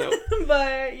 We'll never know.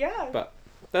 But, yeah. But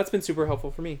that's been super helpful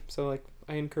for me. So, like,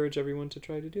 I encourage everyone to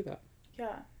try to do that.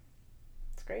 Yeah.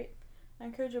 It's great. I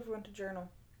encourage everyone to journal.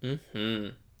 Mm-hmm.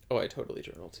 Oh, I totally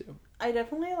journal, too. I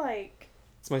definitely, like...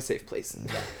 It's my safe place.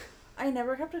 I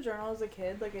never kept a journal as a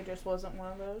kid. Like, it just wasn't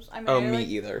one of those. I mean, me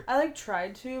either. I, like,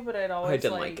 tried to, but I'd always, I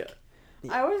didn't like it.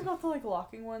 I always got the, like,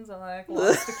 locking ones, and I, like,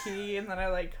 lost the key, and then I,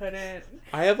 like, couldn't.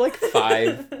 I have, like,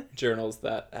 5 journals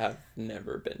that have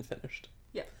never been finished.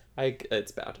 Yeah.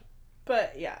 It's bad.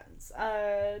 But, yeah.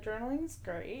 Journaling's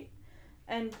great.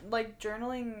 And, like,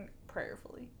 journaling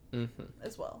prayerfully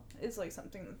as well is, like,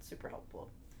 something that's super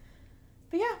helpful.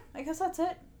 But, yeah, I guess that's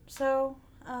it. So,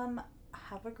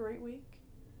 have a great week.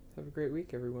 Have a great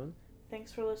week, everyone.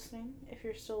 Thanks for listening, if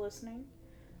you're still listening.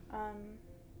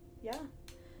 Yeah.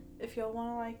 If y'all want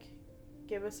to, like,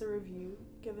 give us a review,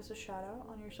 give us a shout out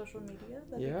on your social media,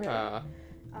 that'd be great.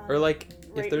 Or, like,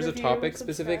 if there's a topic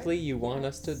specifically you want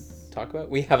us to talk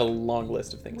about, we have a long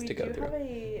list of things to go through.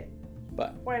 We do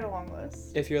have quite a long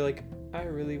list. If you're like, I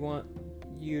really want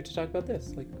you to talk about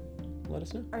this, like, let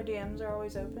us know. Our DMs are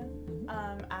always open.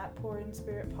 At Poor in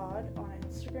Spirit Pod on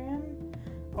Instagram.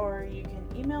 Or you can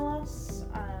email us.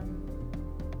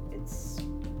 It's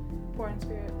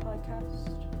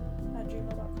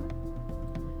pourinspiritpodcast@gmail.com.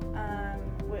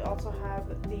 We also have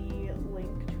the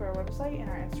link to our website in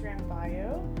our Instagram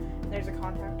bio. There's a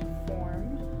contact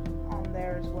form on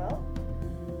there as well.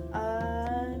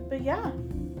 But yeah, I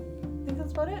think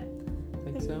that's about it.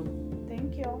 I think so.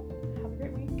 Thank y'all. Have a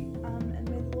great week. And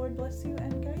may the Lord bless you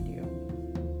and guide you.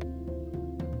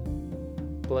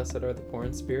 Blessed are the poor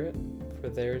in spirit, for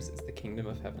theirs is the kingdom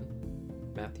of heaven.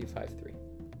 Matthew 5:3.